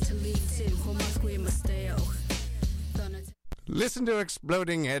anthasiaklia talitin homasquimasteo. Listen to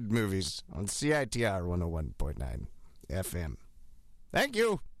Exploding Head Movies on CITR 101.9 FM. Thank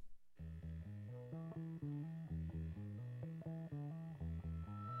you.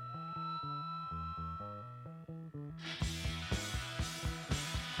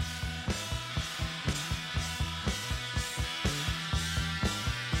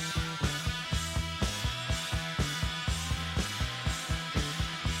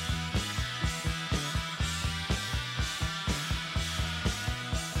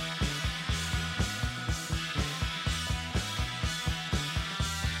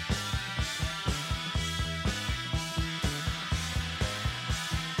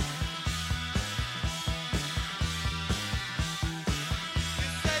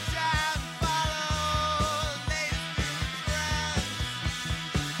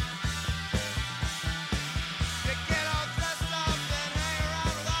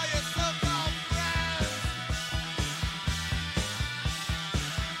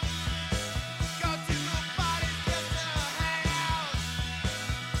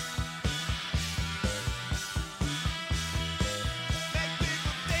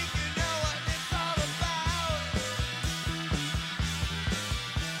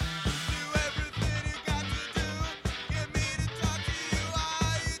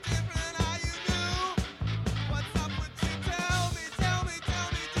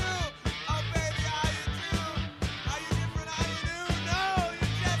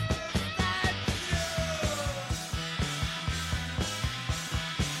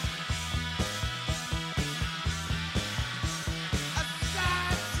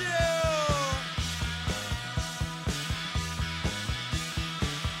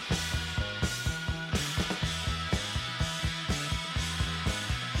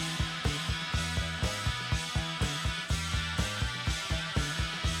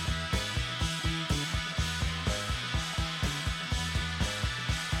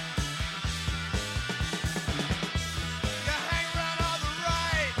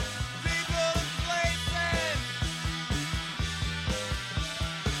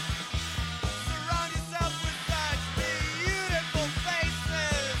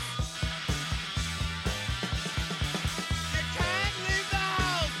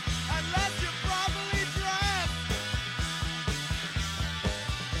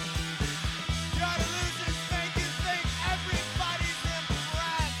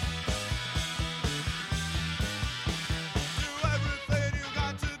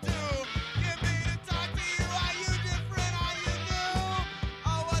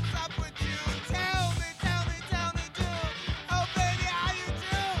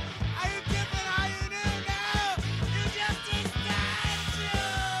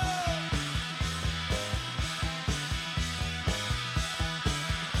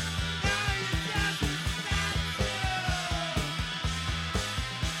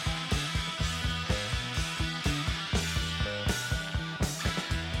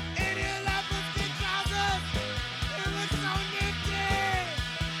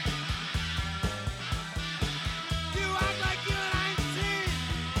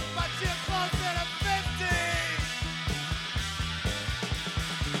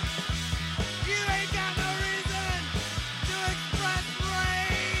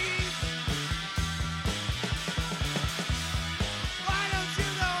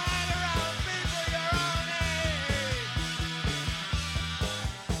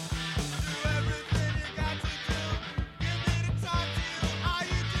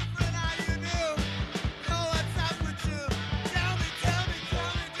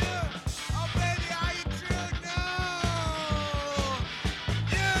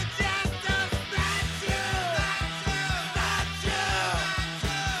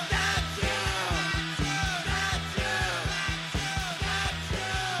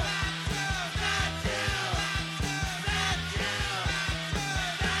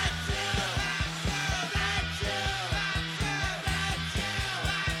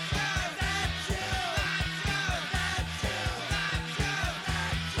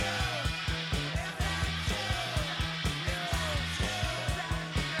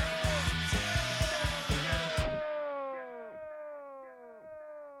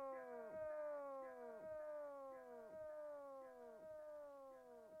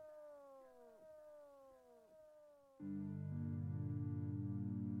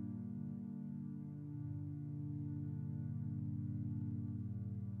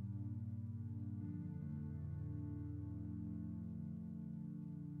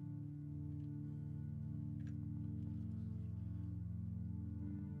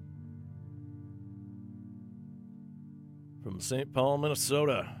 from St. Paul,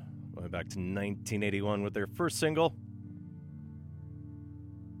 Minnesota, going back to 1981 with their first single.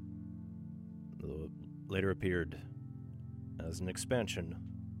 Later appeared as an expansion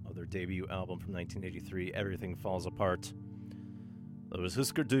of their debut album from 1983, Everything Falls Apart. That was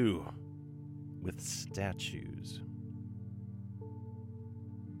Husker Du with Statues.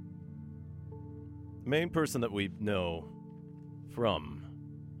 The main person that we know from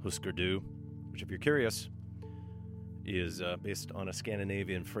Husker Du, which if you're curious, is based on a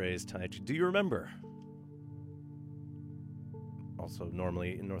Scandinavian phrase tied to "Do you remember?" Also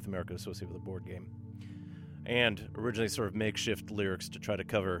normally in North America associated with a board game. And originally sort of makeshift lyrics to try to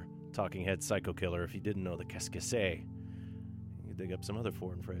cover Talking Head Psycho Killer. If you didn't know the qu'est-ce que c'est, you dig up some other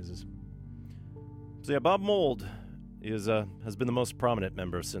foreign phrases. So yeah, Bob Mould has been the most prominent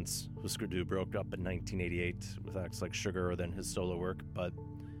member since Husker Du broke up in 1988 with acts like Sugar or then his solo work, but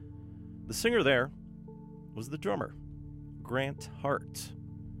the singer there was the drummer, Grant Hart.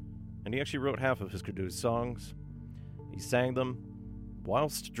 And he actually wrote half of Husker Du's songs. He sang them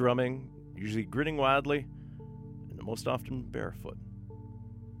whilst drumming, usually grinning wildly, and most often barefoot.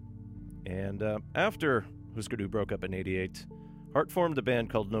 And after Husker Du broke up in 88, Hart formed a band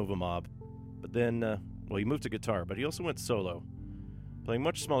called Nova Mob, but then, he moved to guitar, but he also went solo, playing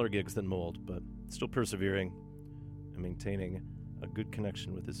much smaller gigs than Mould, but still persevering and maintaining a good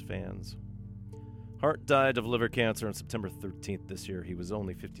connection with his fans. Hart died of liver cancer on September 13th this year. He was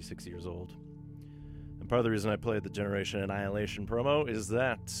only 56 years old. And part of the reason I played the Generation Annihilation promo is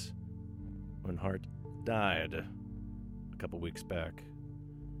that when Hart died a couple weeks back,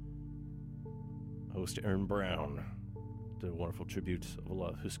 host Aaron Brown did a wonderful tribute of a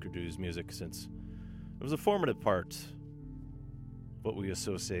lot of Husker Du's music, since it was a formative part of what we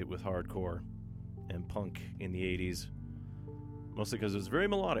associate with hardcore and punk in the 80s, mostly because it was very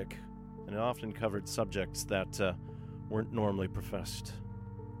melodic and it often covered subjects that weren't normally professed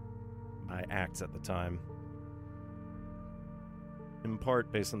by acts at the time, in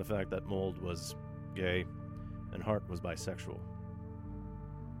part based on the fact that Mould was gay and Hart was bisexual,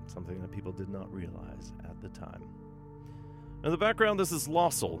 something that people did not realize at the time. In the background, this is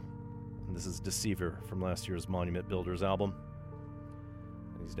Lossel, and this is Deceiver from last year's Monument Builders album.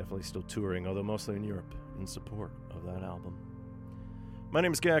 And he's definitely still touring, although mostly in Europe, in support of that album. My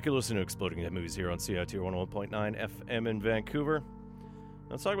name is Gak. You're listening to Exploding Head Movies here on CITR 101.9 FM in Vancouver.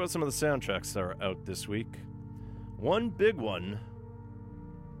 Let's talk about some of the soundtracks that are out this week. One big one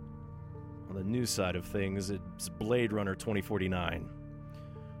on the news side of things is Blade Runner 2049.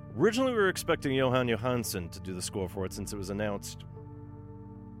 Originally, we were expecting Johan Johansson to do the score for it, since it was announced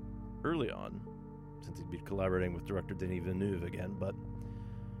early on, since he'd be collaborating with director Denis Villeneuve again. But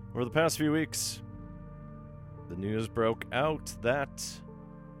over the past few weeks, the news broke out that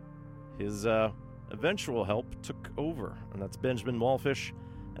his eventual help took over, and that's Benjamin Wallfisch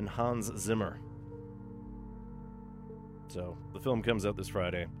and Hans Zimmer. So the film comes out this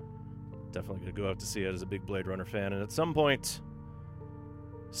Friday. Definitely going to go out to see it as a big Blade Runner fan, and at some point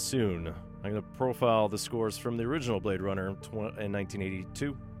soon, I'm going to profile the scores from the original Blade Runner in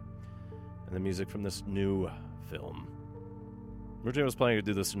 1982 and the music from this new film. Originally I was planning to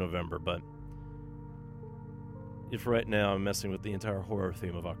do this in November, but if right now I'm messing with the entire horror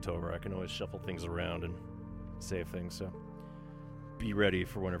theme of October, I can always shuffle things around and save things, so be ready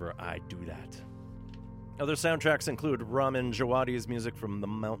for whenever I do that. Other soundtracks include Ramin Djawadi's music from The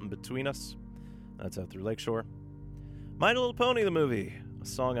Mountain Between Us. That's out through Lakeshore. My Little Pony, the movie. A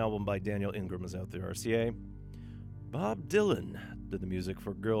song album by Daniel Ingram is out through RCA. Bob Dylan did the music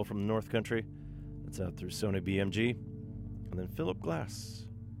for Girl from the North Country. That's out through Sony BMG. And then Philip Glass,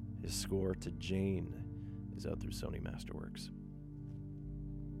 his score to Jane, is out through Sony Masterworks.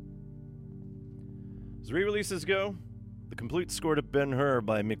 As re-releases go, the complete score to Ben-Hur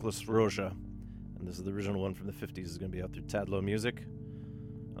by Miklos Rozsa. And this is the original one from the 50s. Is going to be out through Tadlow Music.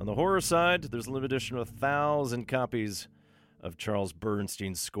 On the horror side, there's a limited edition of 1,000 copies of Charles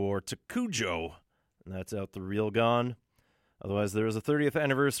Bernstein's score to Cujo, and that's out through Real Gone. Otherwise, there is a 30th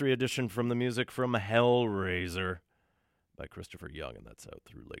anniversary edition from the music from Hellraiser by Christopher Young, and that's out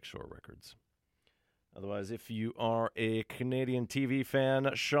through Lakeshore Records. Otherwise, if you are a Canadian TV fan,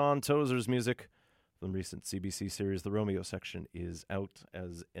 Sean Tozer's music from the recent CBC series The Romeo Section is out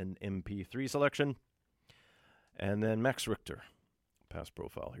as an MP3 selection. And then Max Richter, past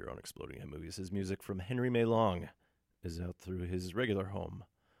profile here on Exploding Head Movies, his music from Henry May Long is out through his regular home,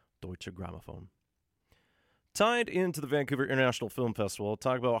 Deutsche Grammophon. Tied into the Vancouver International Film Festival, I'll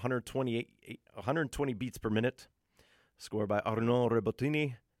talk about 120 beats per minute, score by Arnaud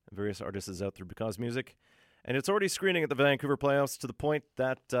Rebottini, and various artists is out through Because Music. And it's already screening at the Vancouver Playhouse, to the point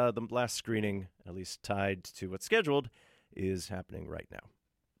that the last screening, at least tied to what's scheduled, is happening right now.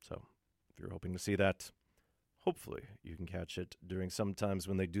 So if you're hoping to see that, hopefully you can catch it during sometimes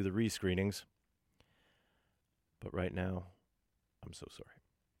when they do the re-screenings. But right now, I'm so sorry.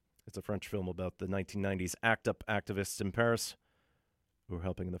 It's a French film about the 1990s ACT UP activists in Paris who were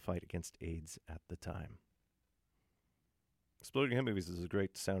helping in the fight against AIDS at the time. Exploding Head Movies is a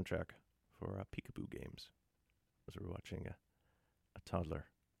great soundtrack for peekaboo games. As we're watching a toddler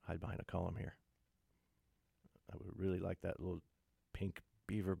hide behind a column here. I would really like that little pink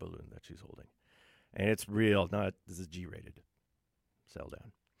beaver balloon that she's holding. And it's real. This is G-rated. Sell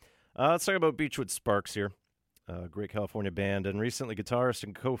down. Let's talk about Beachwood Sparks here. A great California band. And recently, guitarist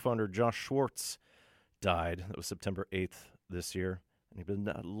and co-founder Josh Schwartz died. That was September 8th this year. And he'd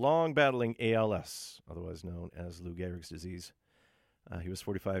been long battling ALS, otherwise known as Lou Gehrig's disease. He was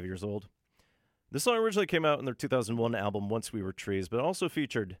 45 years old. This song originally came out in their 2001 album, Once We Were Trees, but also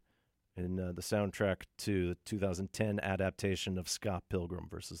featured in the soundtrack to the 2010 adaptation of Scott Pilgrim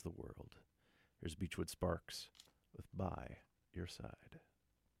vs. the World. Here's Beachwood Sparks with By Your Side.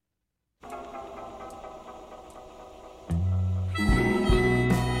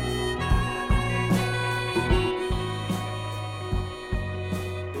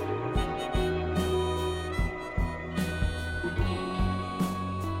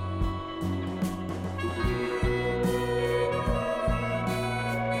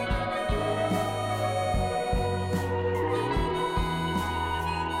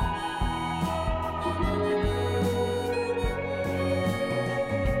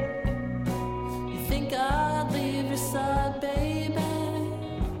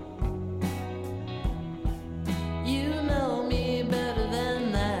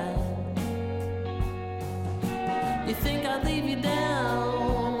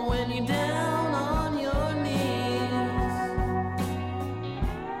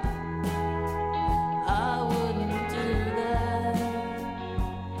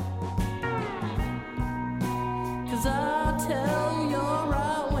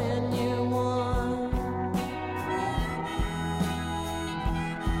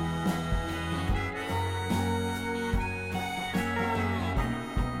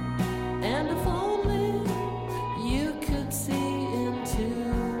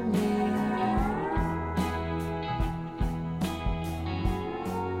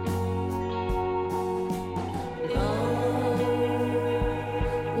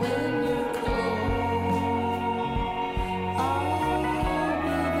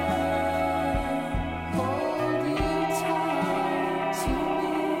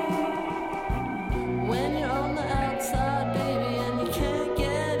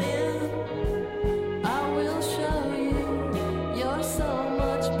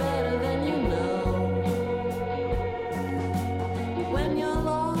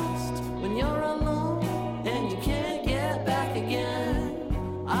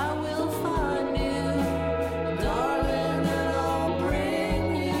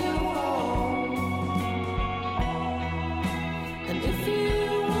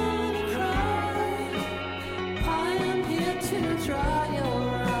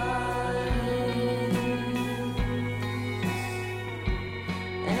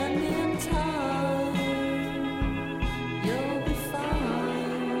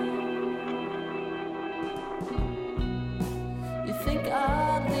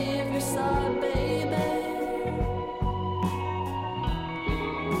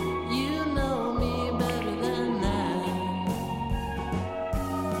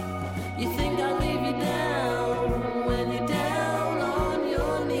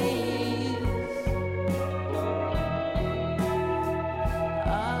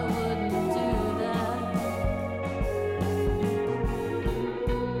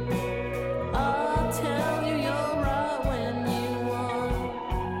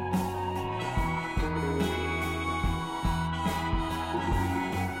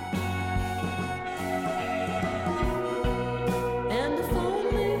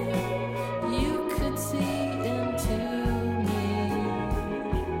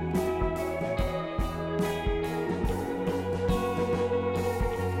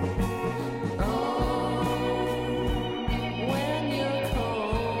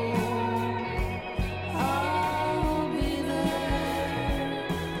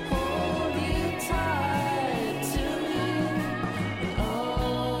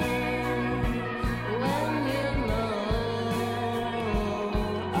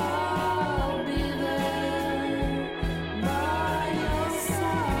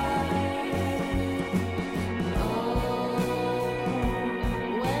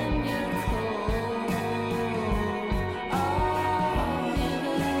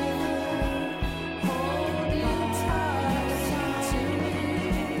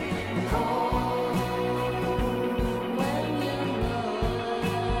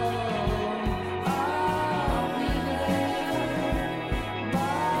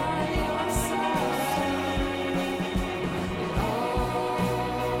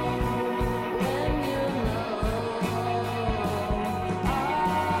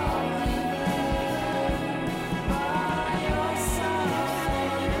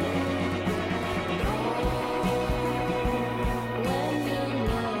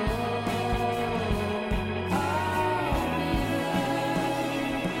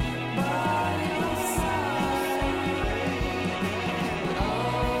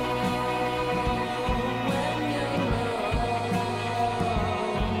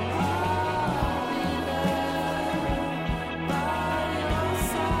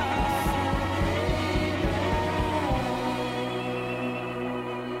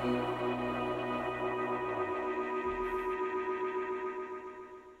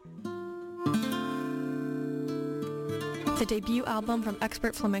 The debut album from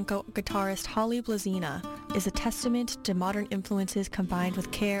expert flamenco guitarist Holly Blazina is a testament to modern influences combined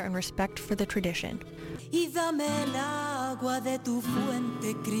with care and respect for the tradition. Y dame el agua de tu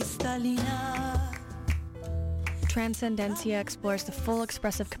fuente cristalina. Transcendencia explores the full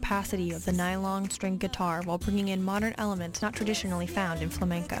expressive capacity of the nylon string guitar while bringing in modern elements not traditionally found in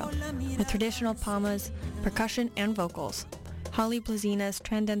flamenco. With traditional palmas, percussion, and vocals, Holly Blazina's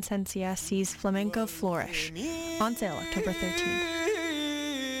Transcendencia sees flamenco flourish. On sale October 13th.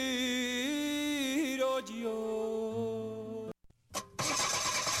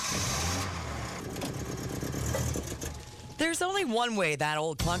 There's only one way that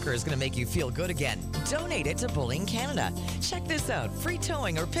old clunker is going to make you feel good again. Donate it to Bullying Canada. Check this out. Free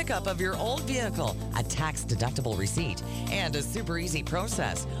towing or pickup of your old vehicle, a tax-deductible receipt, and a super easy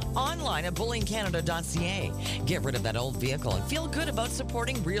process. Online at bullyingcanada.ca. Get rid of that old vehicle and feel good about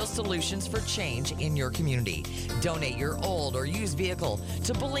supporting real solutions for change in your community. Donate your old or used vehicle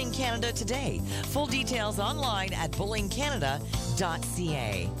to Bullying Canada today. Full details online at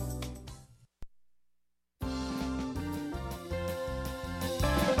bullyingcanada.ca.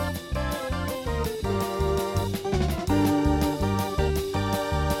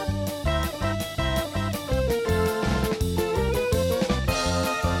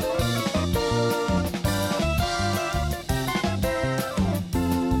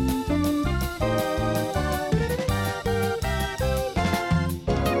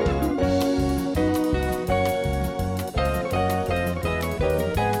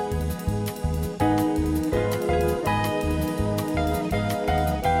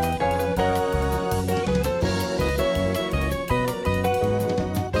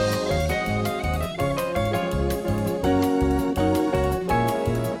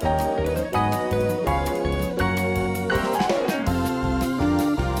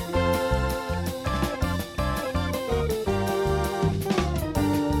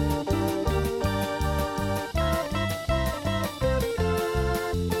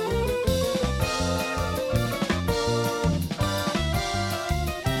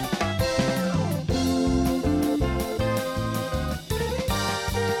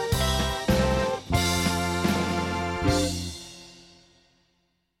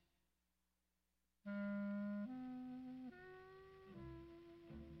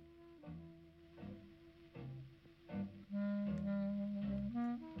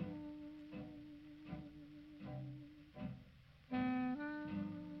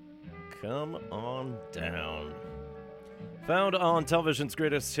 Come on down. Found on Television's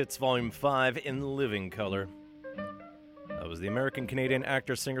Greatest Hits Volume 5 in living color. That was the American-Canadian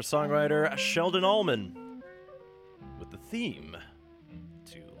actor, singer-songwriter Sheldon Allman with the theme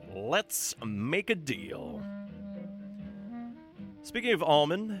to Let's Make a Deal. Speaking of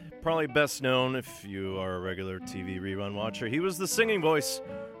Allman, probably best known if you are a regular TV rerun watcher, he was the singing voice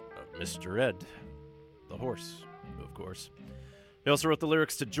of Mr. Ed, the horse, of course. He also wrote the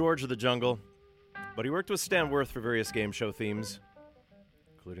lyrics to George of the Jungle, but he worked with Stan Worth for various game show themes,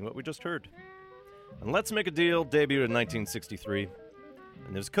 including what we just heard. And Let's Make a Deal debuted in 1963,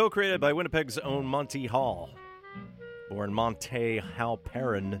 and it was co-created by Winnipeg's own Monty Hall. Born Monte Hal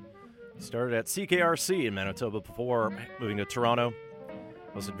Perrin, he started at CKRC in Manitoba before moving to Toronto,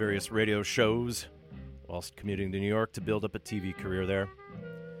 hosted various radio shows, whilst commuting to New York to build up a TV career there.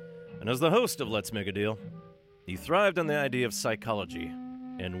 And as the host of Let's Make a Deal, he thrived on the idea of psychology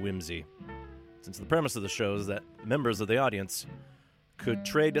and whimsy, since the premise of the show is that members of the audience could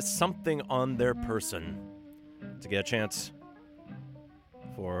trade something on their person to get a chance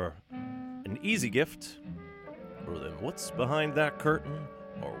for an easy gift, or then what's behind that curtain,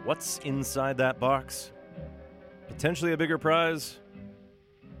 or what's inside that box, potentially a bigger prize,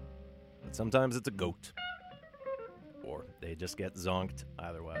 but sometimes it's a goat. Or they just get zonked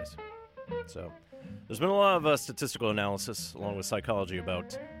otherwise. So, there's been a lot of statistical analysis, along with psychology,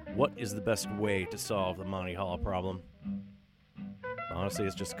 about what is the best way to solve the Monty Hall problem. Honestly,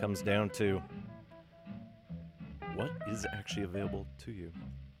 it just comes down to what is actually available to you.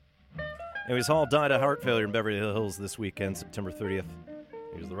 Anyways, Hall died of heart failure in Beverly Hills this weekend, September 30th.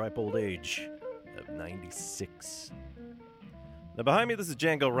 He was the ripe old age of 96. Now, behind me, this is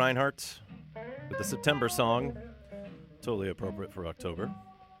Django Reinhardt with the September song. Totally appropriate for October,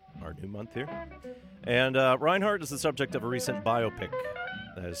 our new month here. And Reinhardt is the subject of a recent biopic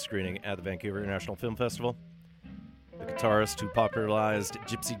that is screening at the Vancouver International Film Festival. The guitarist who popularized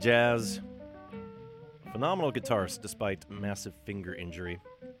gypsy jazz. Phenomenal guitarist despite massive finger injury.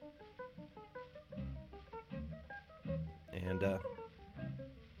 And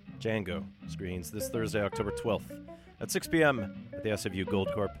Django screens this Thursday, October 12th at 6 p.m. at the SFU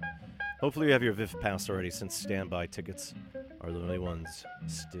Gold Corp. Hopefully you have your VIF pass already, since standby tickets are the only ones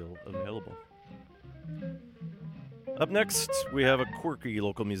still available. Up next, we have a quirky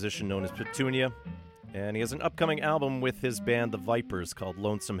local musician known as Petunia, and he has an upcoming album with his band The Vipers called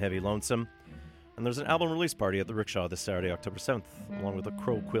Lonesome Heavy Lonesome. And there's an album release party at the Rickshaw this Saturday, October 7th, along with the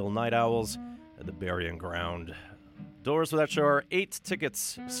Crow Quill Night Owls at the Burying Ground. Doors for that show are 8.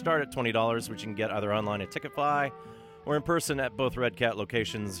 Tickets start at $20, which you can get either online at Ticketfly or in person at both Red Cat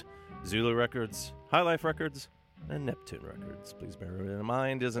locations, Zulu Records, High Life Records, and Neptune Records. Please bear in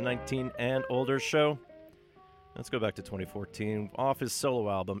mind, it is a 19 and older show. Let's go back to 2014, off his solo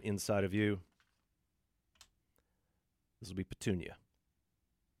album, Inside of You. This will be Petunia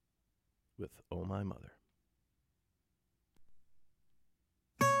with Oh My Mother.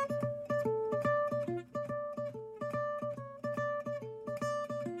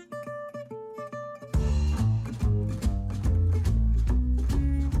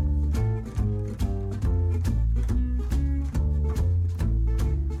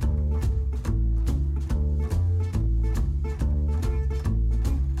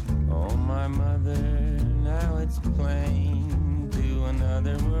 Plain, to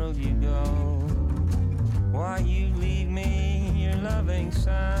another world you go. Why you leave me your loving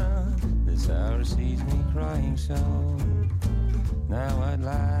son? This hour sees me crying so. Now at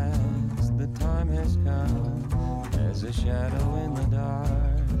last the time has come, as a shadow in the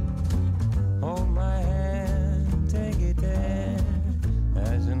dark. Hold my hand, take it there,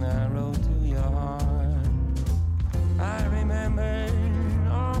 as an arrow to your heart. I remember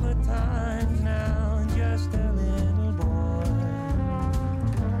all the times now, just a little boy,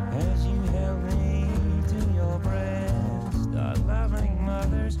 as you held me to your breast, a loving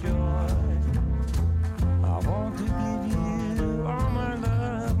mother's joy. I want to give you all my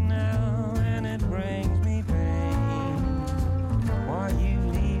love now, and it brings me pain. Why you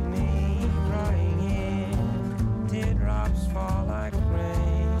leave me crying here, teardrops fall like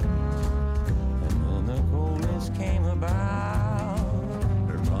rain. And then the coldness came about,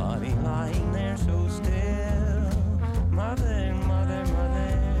 her body lying there so still. Mother, mother,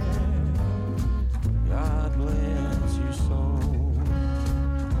 mother, God bless your soul.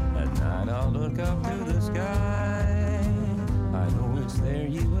 At night I'll look up to the sky, I know it's there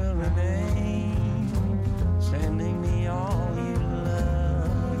you will remain, sending me all you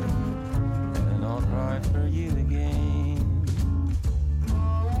love, and I'll cry for you again.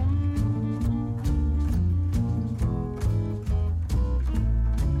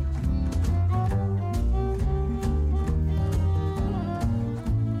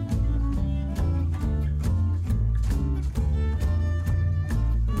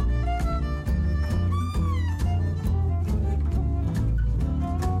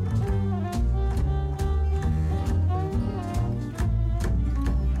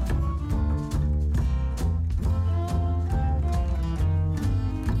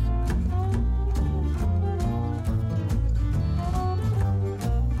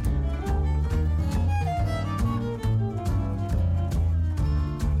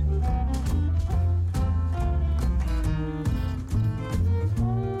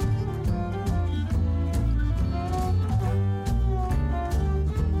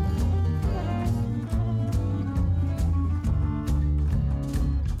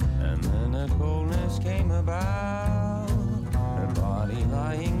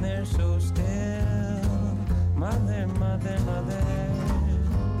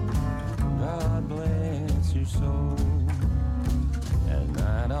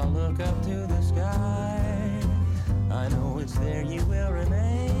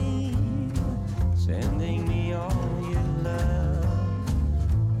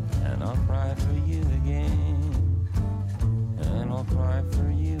 Cry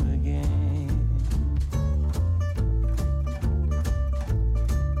for you again.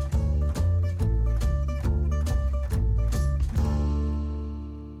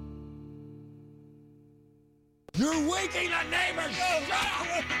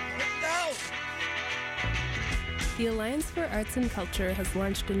 The Alliance for Arts and Culture has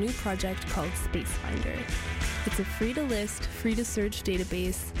launched a new project called Spacefinder. It's a free-to-list, free-to-search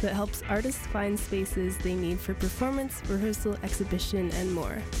database that helps artists find spaces they need for performance, rehearsal, exhibition, and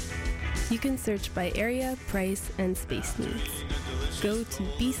more. You can search by area, price, and space needs. Go to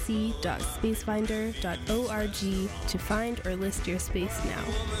bc.spacefinder.org to find or list your space now.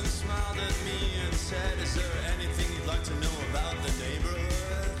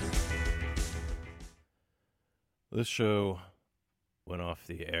 This show went off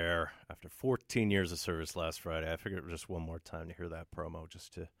the air after 14 years of service last Friday. I figured just one more time to hear that promo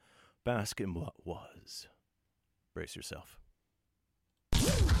just to bask in what was. Brace yourself.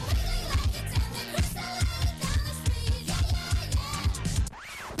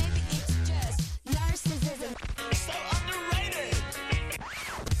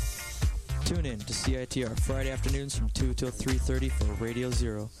 Tune in to CITR Friday afternoons from 2 till 3:30 for Radio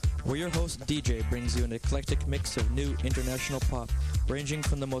Zero, where your host DJ brings you an eclectic mix of new international pop, ranging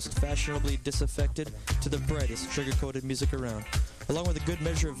from the most fashionably disaffected to the brightest sugar-coated music around, along with a good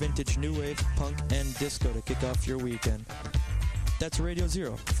measure of vintage new wave, punk, and disco to kick off your weekend. That's Radio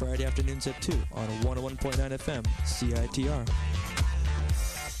Zero, Friday afternoons at 2 on 101.9 FM, CITR.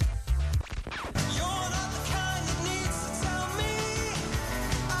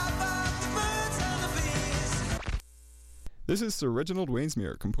 This is Sir Reginald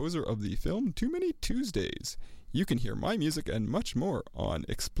Wainsmere, composer of the film Too Many Tuesdays. You can hear my music and much more on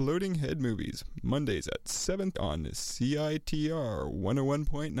Exploding Head Movies, Mondays at 7 on CITR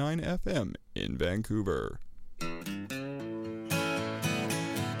 101.9 FM in Vancouver.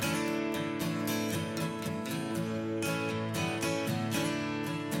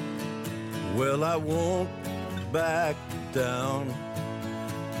 Well, I won't back down.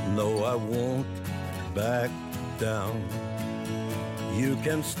 No, I won't back down. You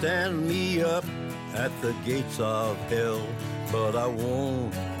can stand me up at the gates of hell, but I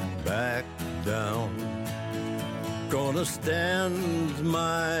won't back down. Gonna stand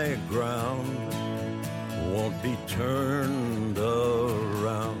my ground, won't be turned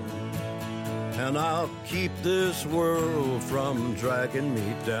around. And I'll keep this world from dragging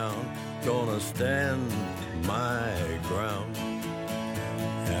me down. Gonna stand my ground,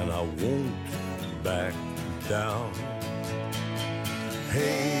 and I won't back down.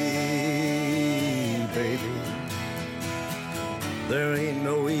 Hey, baby, there ain't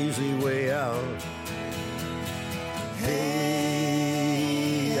no easy way out.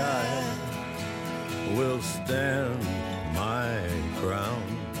 Hey, I will stand my ground,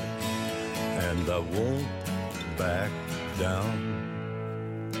 and I won't back down.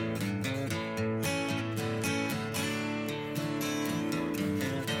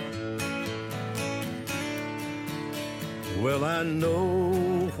 Well, I know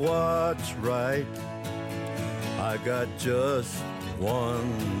what's right. I got just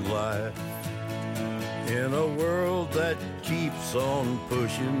one life in a world that keeps on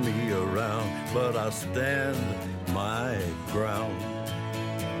pushing me around, but I stand my ground,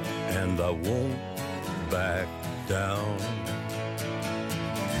 and I won't back down.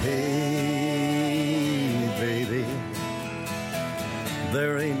 Hey, baby,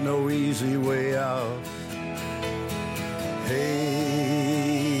 there ain't no easy way out.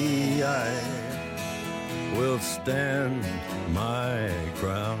 Hey, I will stand my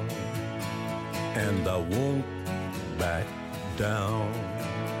ground, and I won't back down.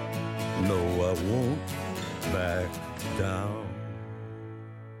 No, I won't back down.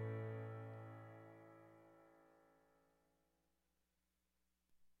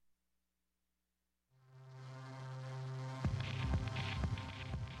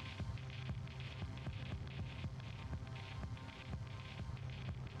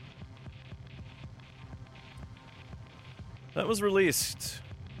 That was released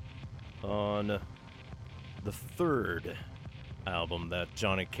on the third album that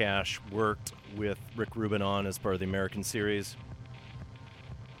Johnny Cash worked with Rick Rubin on as part of the American series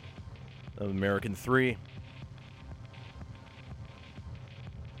of American 3.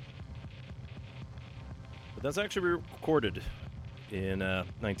 But that's actually recorded in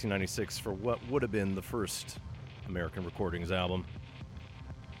 1996 for what would have been the first American Recordings album.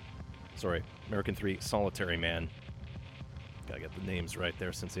 Sorry, American 3, Solitary Man. Gotta get the names right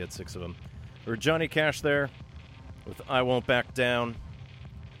there since he had 6 of them. Or Johnny Cash there with I Won't Back Down,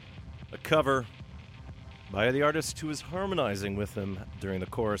 a cover by the artist who was harmonizing with him during the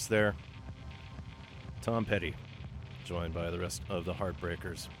chorus there, Tom Petty, joined by the rest of the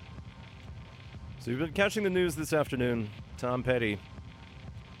Heartbreakers. So you've been catching the news this afternoon. Tom Petty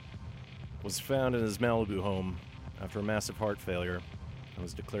was found in his Malibu home after a massive heart failure and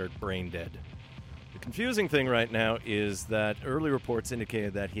was declared brain dead. The confusing thing right now is that early reports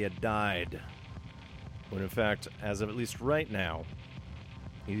indicated that he had died, when in fact, as of at least right now,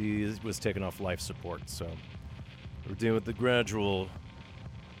 he was taken off life support. So we're dealing with the gradual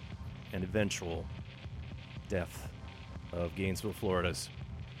and eventual death of Gainesville, Florida's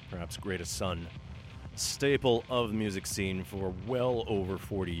perhaps greatest son, staple of the music scene for well over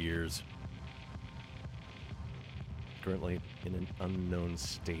 40 years. Currently in an unknown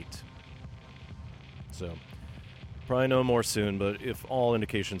state. So, probably know more soon, but if all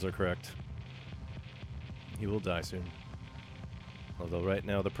indications are correct, he will die soon. Although right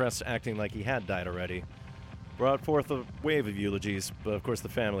now the press, acting like he had died already, brought forth a wave of eulogies, but of course the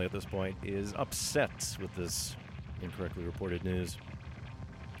family at this point is upset with this incorrectly reported news.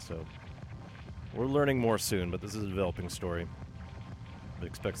 So, we're learning more soon, but this is a developing story. I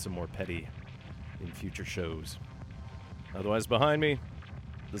expect some more petty in future shows. Otherwise, behind me,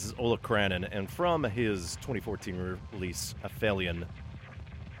 this is Ola Cranon, and from his 2014 release, Aphelion,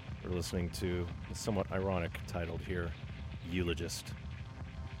 we're listening to a somewhat ironic titled here, Eulogist.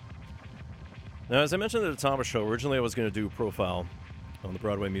 Now, as I mentioned at the Thomas Show, originally I was going to do a profile on the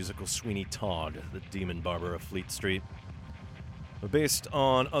Broadway musical Sweeney Todd, the demon barber of Fleet Street. But based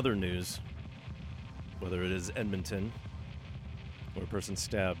on other news, whether it is Edmonton, where a person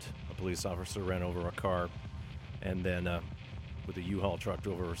stabbed a police officer, ran over a car, and then with a U-Haul truck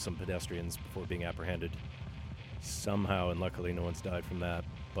drove over some pedestrians before being apprehended. Somehow, and luckily, no one's died from that.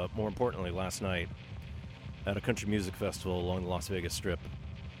 But more importantly, last night, at a country music festival along the Las Vegas Strip,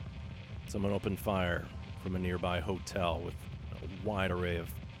 someone opened fire from a nearby hotel with a wide array of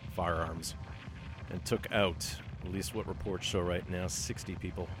firearms and took out, at least what reports show right now, 60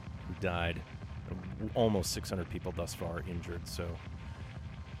 people who died, and almost 600 people thus far injured. So,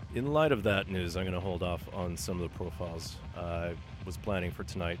 in light of that news, I'm going to hold off on some of the profiles I was planning for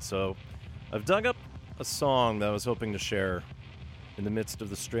tonight. So I've dug up a song that I was hoping to share in the midst of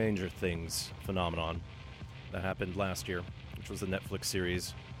the Stranger Things phenomenon that happened last year, which was a Netflix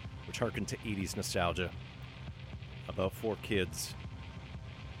series which harkened to 80s nostalgia about 4 kids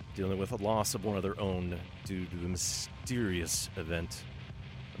dealing with a loss of one of their own due to a mysterious event,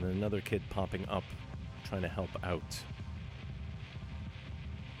 and then another kid popping up trying to help out.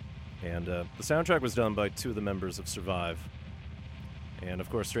 And the soundtrack was done by 2 of the members of Survive. And,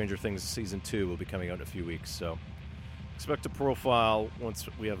 of course, Stranger Things Season 2 will be coming out in a few weeks. So expect a profile once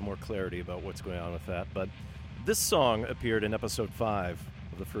we have more clarity about what's going on with that. But this song appeared in Episode 5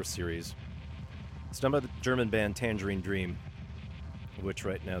 of the first series. It's done by the German band Tangerine Dream, which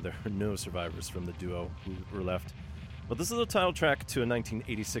right now there are no survivors from the duo who were left. But this is the title track to a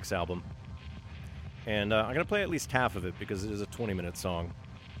 1986 album. And I'm going to play at least half of it because it is a 20-minute song.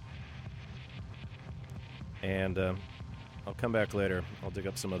 And I'll come back later. I'll dig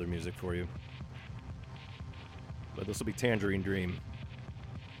up some other music for you. But this will be Tangerine Dream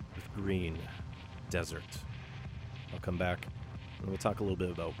with Green Desert. I'll come back and we'll talk a little bit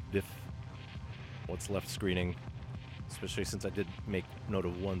about Biff, what's left screening, especially since I did make note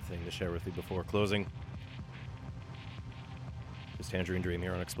of one thing to share with you before closing. It's Tangerine Dream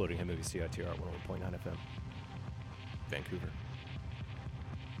here on Exploding Head Movie CITR 101.9 FM, Vancouver.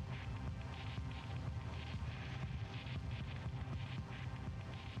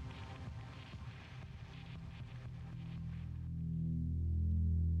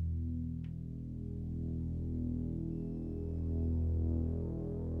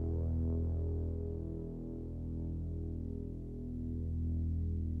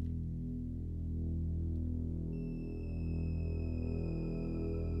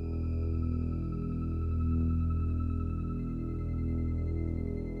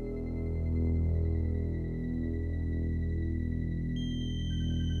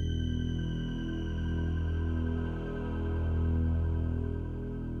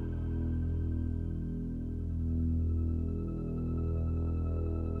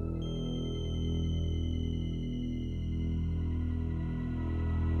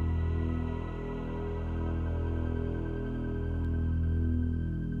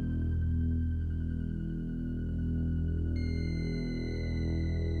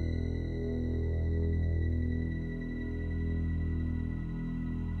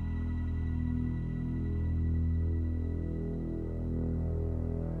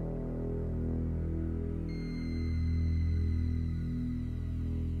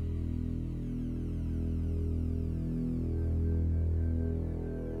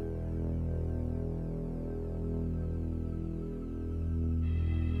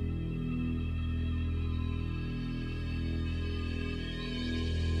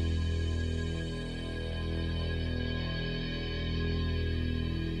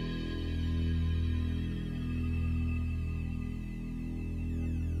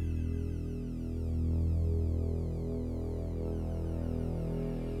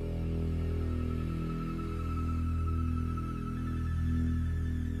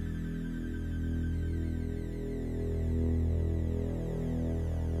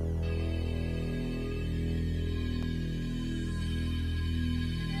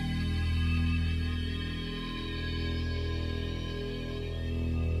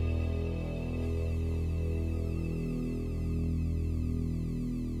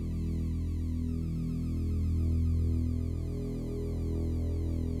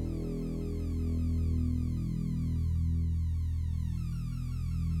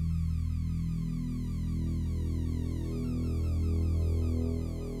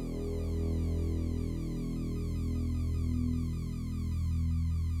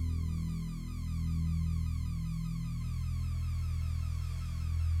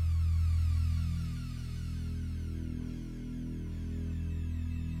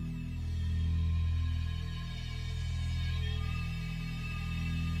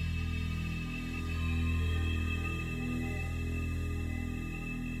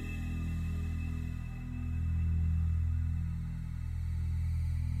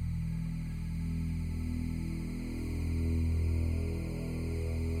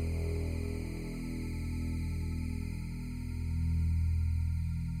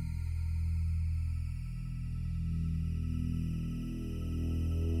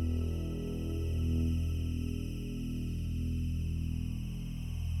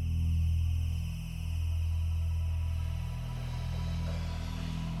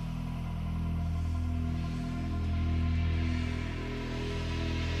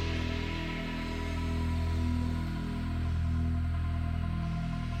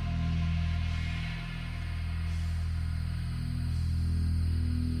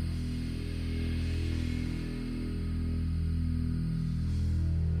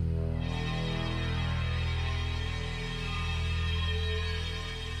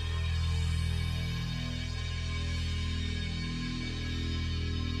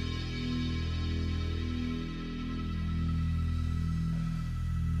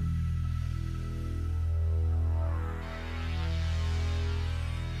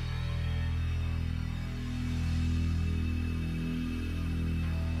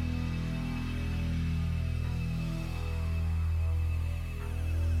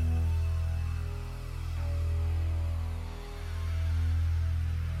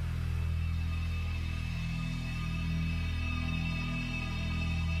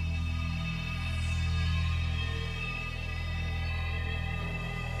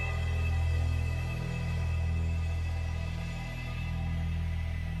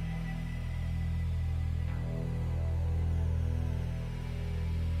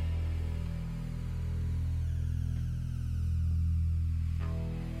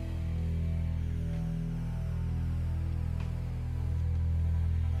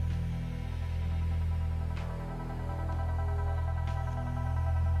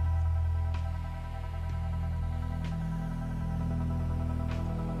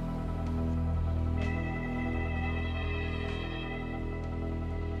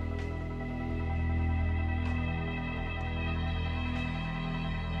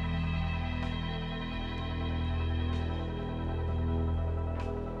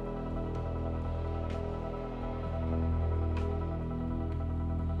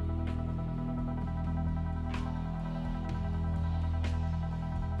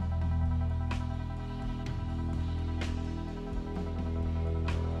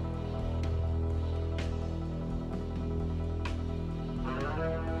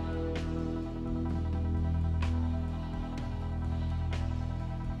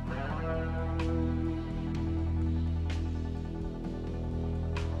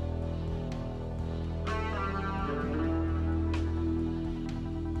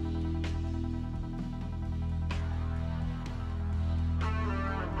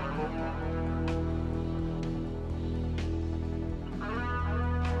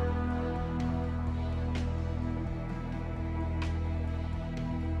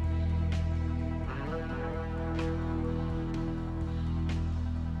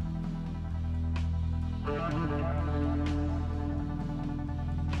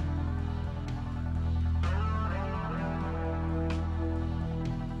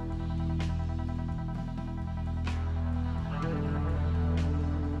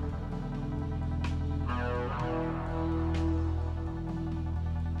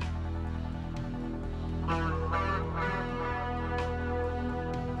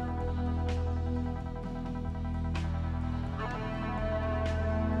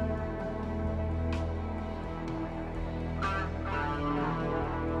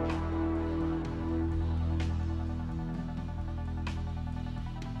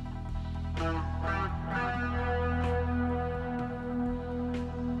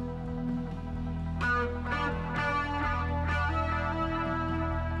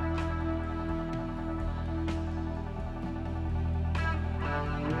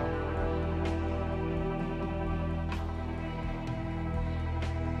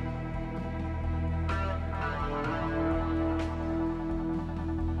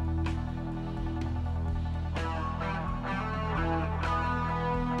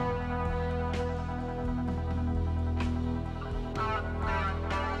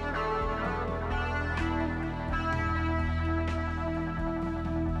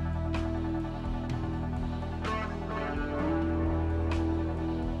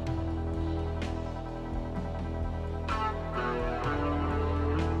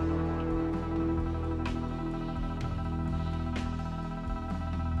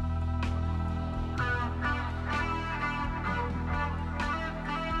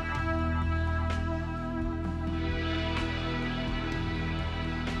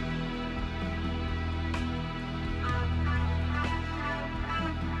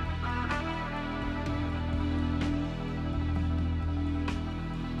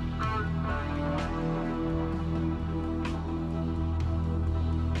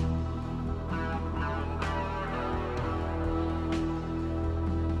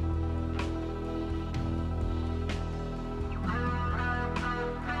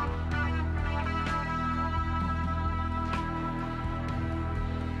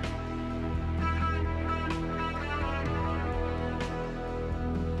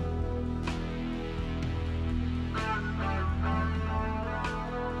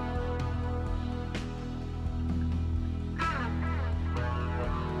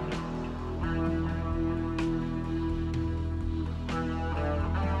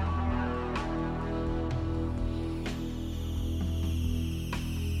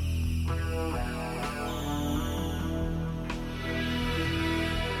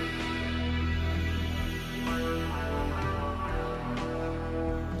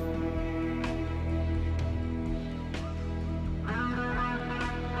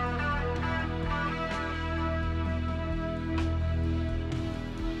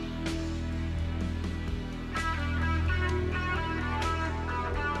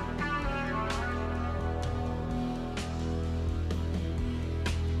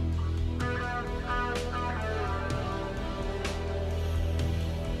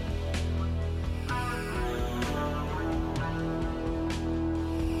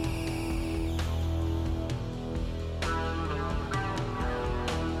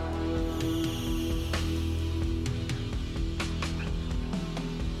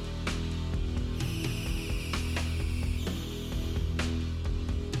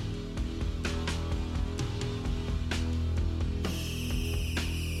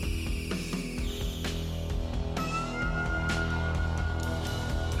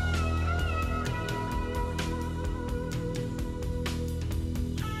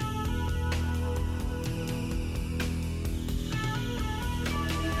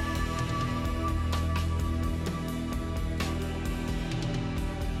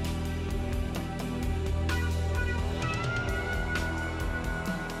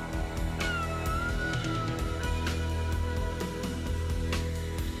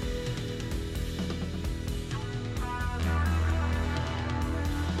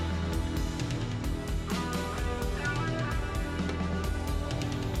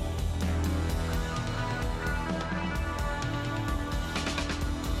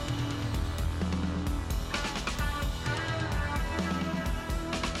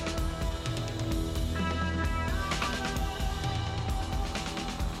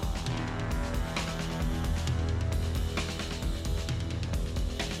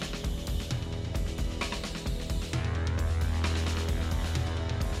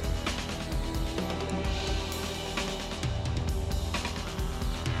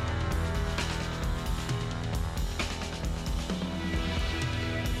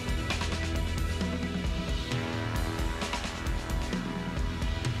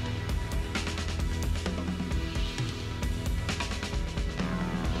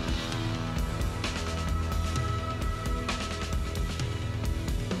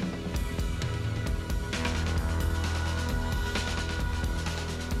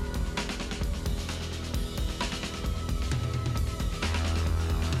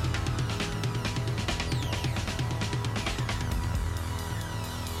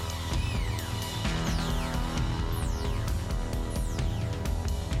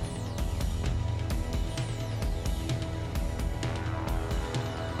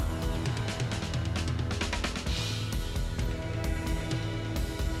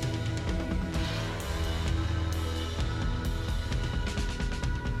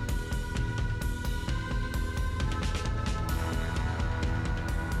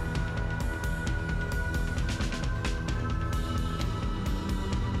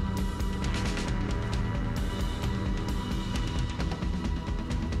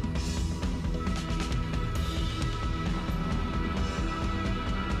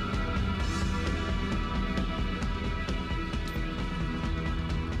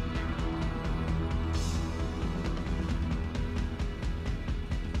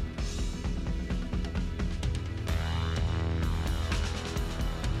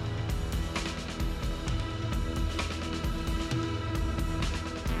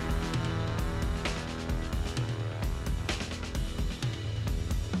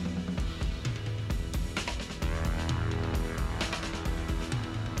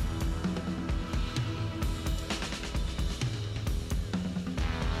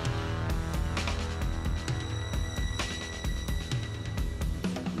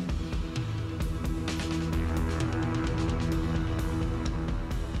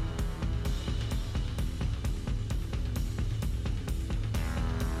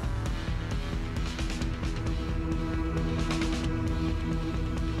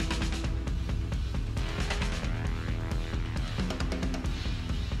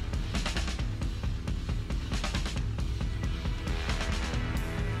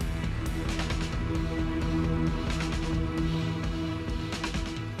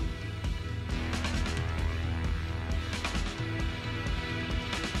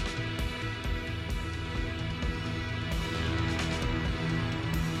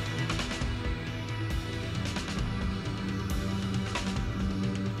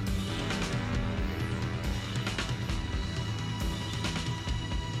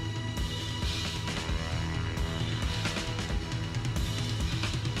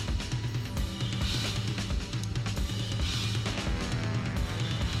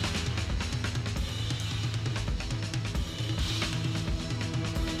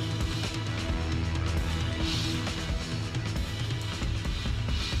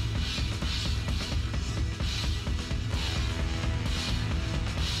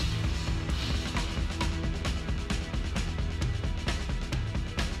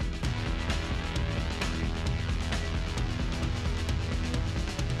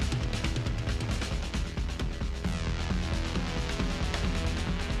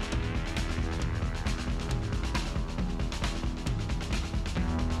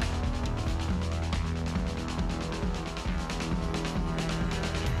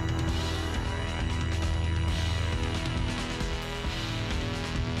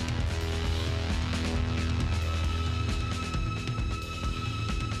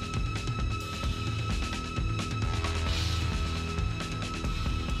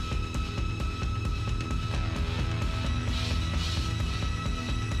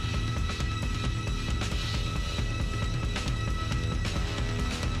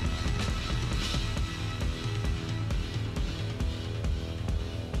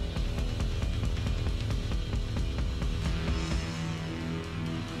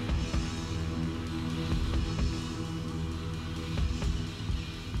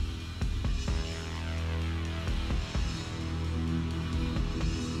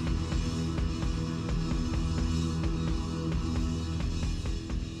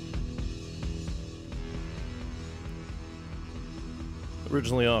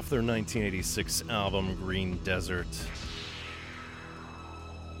 Originally off their 1986 album, Green Desert.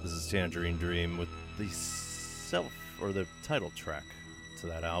 This is Tangerine Dream with the the title track to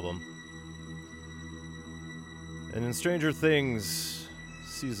that album. And in Stranger Things,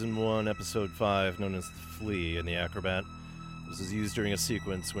 Season 1, Episode 5, known as The Flea and the Acrobat, this was used during a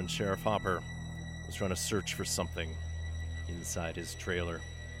sequence when Sheriff Hopper was trying to search for something inside his trailer.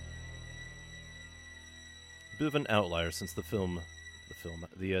 A bit of an outlier since the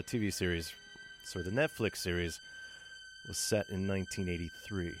TV series, the Netflix series, was set in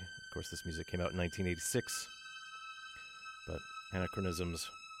 1983. Of course, this music came out in 1986, but anachronisms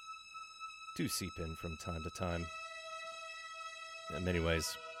do seep in from time to time. In many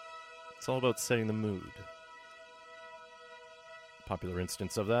ways, it's all about setting the mood. A popular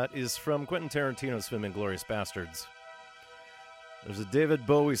instance of that is from Quentin Tarantino's film Inglourious Bastards. There's a David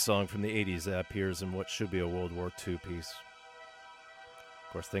Bowie song from the 80s that appears in what should be a World War II piece.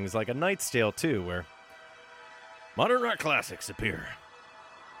 Of course, things like A Knight's Tale, too, where modern rock classics appear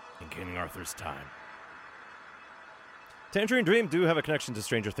in King Arthur's time. Tangerine Dream do have a connection to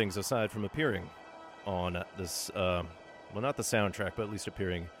Stranger Things aside from appearing on this, not the soundtrack, but at least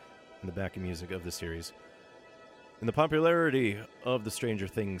appearing in the backing music of the series. In the popularity of the Stranger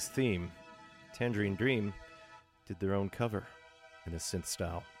Things theme, Tangerine Dream did their own cover in a synth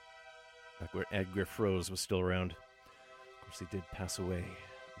style, back where Edgar Froese was still around. Of course, he did pass away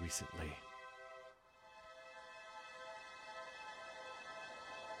recently.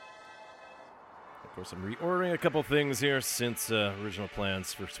 Of course, I'm reordering a couple things here since original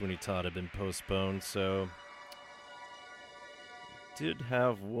plans for Sweeney Todd have been postponed, so did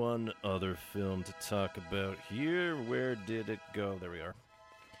have one other film to talk about here. Where did it go? There we are.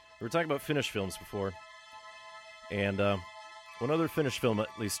 We were talking about Finnish films before, and one other Finnish film, at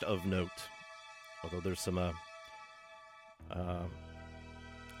least of note, although there's some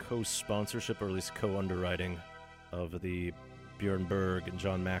co-sponsorship, or at least co-underwriting, of the Björn Berg and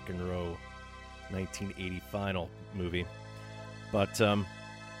John McEnroe 1980 final movie. But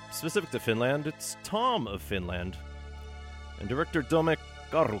specific to Finland, it's Tom of Finland and director Tomi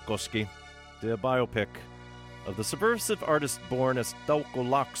Karhukoski did a biopic of the subversive artist born as Tauko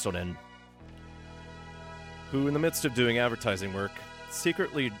Laaksonen, who in the midst of doing advertising work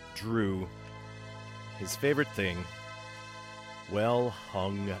secretly drew his favorite thing,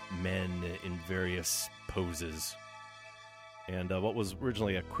 well-hung men in various poses. And what was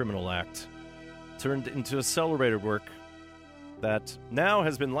originally a criminal act turned into a celebrated work that now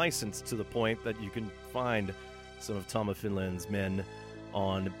has been licensed to the point that you can find some of Tom of Finland's men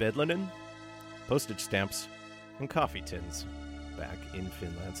on bed linen, postage stamps, and coffee tins back in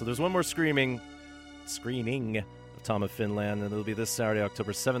Finland. So there's one more screening of Tom of Finland, and it'll be this Saturday,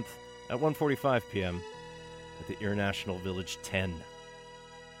 October 7th at 1:45 p.m. at the International Village 10.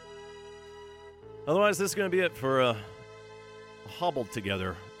 Otherwise, this is going to be it for a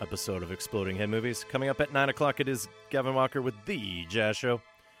hobbled-together episode of Exploding Head Movies. Coming up at 9 o'clock, it is Gavin Walker with The Jazz Show.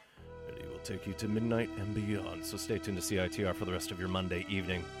 And he will take you to midnight and beyond, so stay tuned to CITR for the rest of your Monday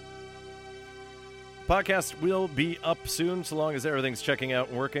evening. The podcast will be up soon, so long as everything's checking out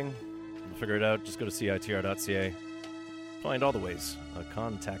and working. We'll figure it out. Just go to CITR.ca. Find all the ways of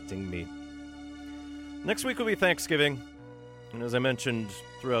contacting me. Next week will be Thanksgiving. And as I mentioned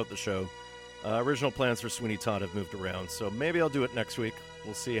throughout the show, original plans for Sweeney Todd have moved around, so maybe I'll do it next week.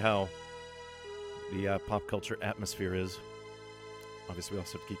 We'll see how the pop culture atmosphere is. Obviously, we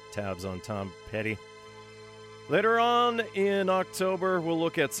also have to keep tabs on Tom Petty. Later on in October, we'll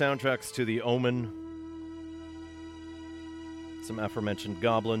look at soundtracks to The Omen, some aforementioned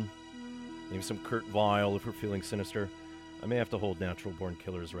Goblin, maybe some Kurt Weill if we're feeling sinister. I may have to hold Natural Born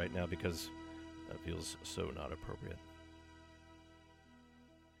Killers right now because that feels so not appropriate.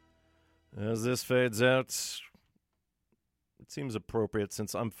 As this fades out, it seems appropriate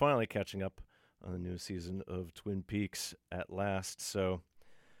since I'm finally catching up on the new season of Twin Peaks at last, so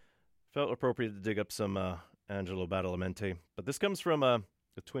felt appropriate to dig up some Angelo Badalamenti. But this comes from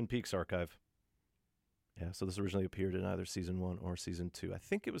the Twin Peaks archive. Yeah, so this originally appeared in either Season 1 or Season 2. I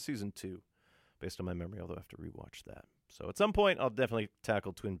think it was Season 2, based on my memory, although I have to rewatch that. So at some point, I'll definitely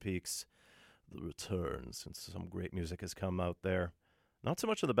tackle Twin Peaks The Return, since some great music has come out there. Not so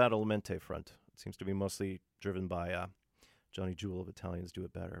much on the Badalamenti front. It seems to be mostly driven by Johnny Jewel of Italians Do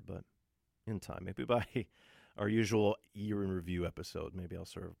It Better, but in time, maybe by our usual year in review episode, maybe I'll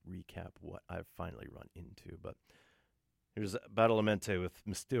sort of recap what I've finally run into. But here's Badalamenti with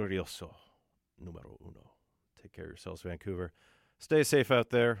Misterioso Numero Uno. Take care of yourselves, Vancouver. Stay safe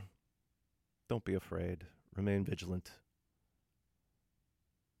out there. Don't be afraid. Remain vigilant.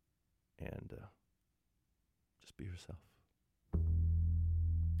 And just be yourself.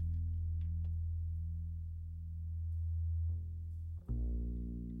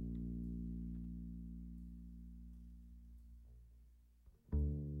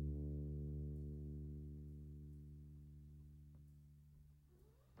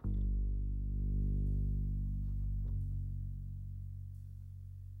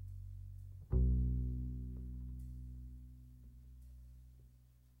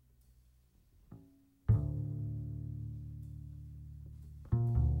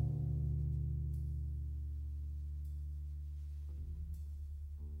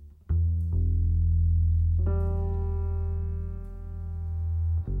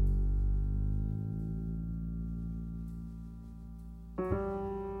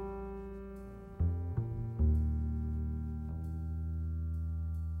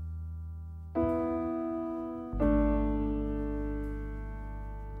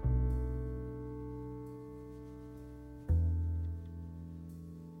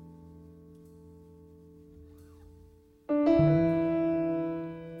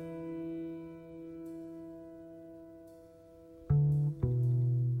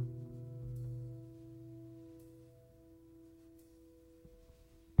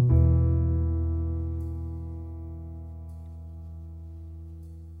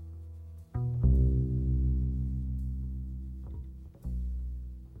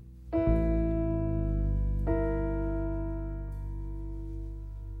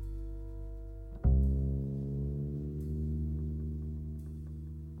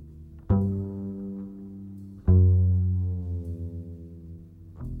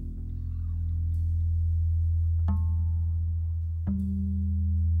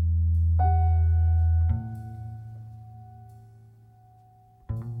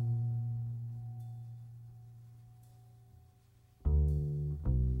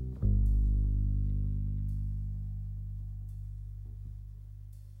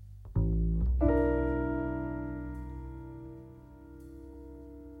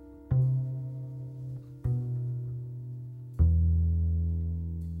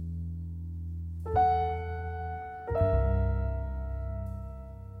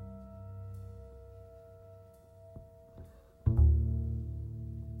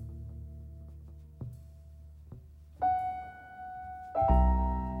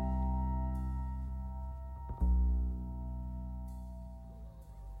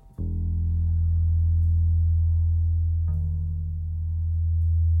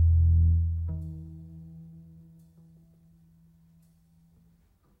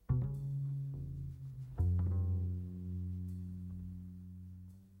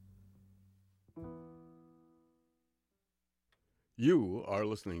 You are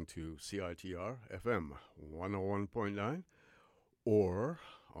listening to CITR FM 101.9 or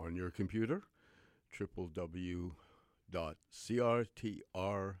on your computer, www.crtr.ca.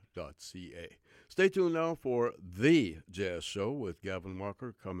 Stay tuned now for The Jazz Show with Gavin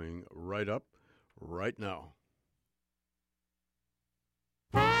Walker coming right up right now.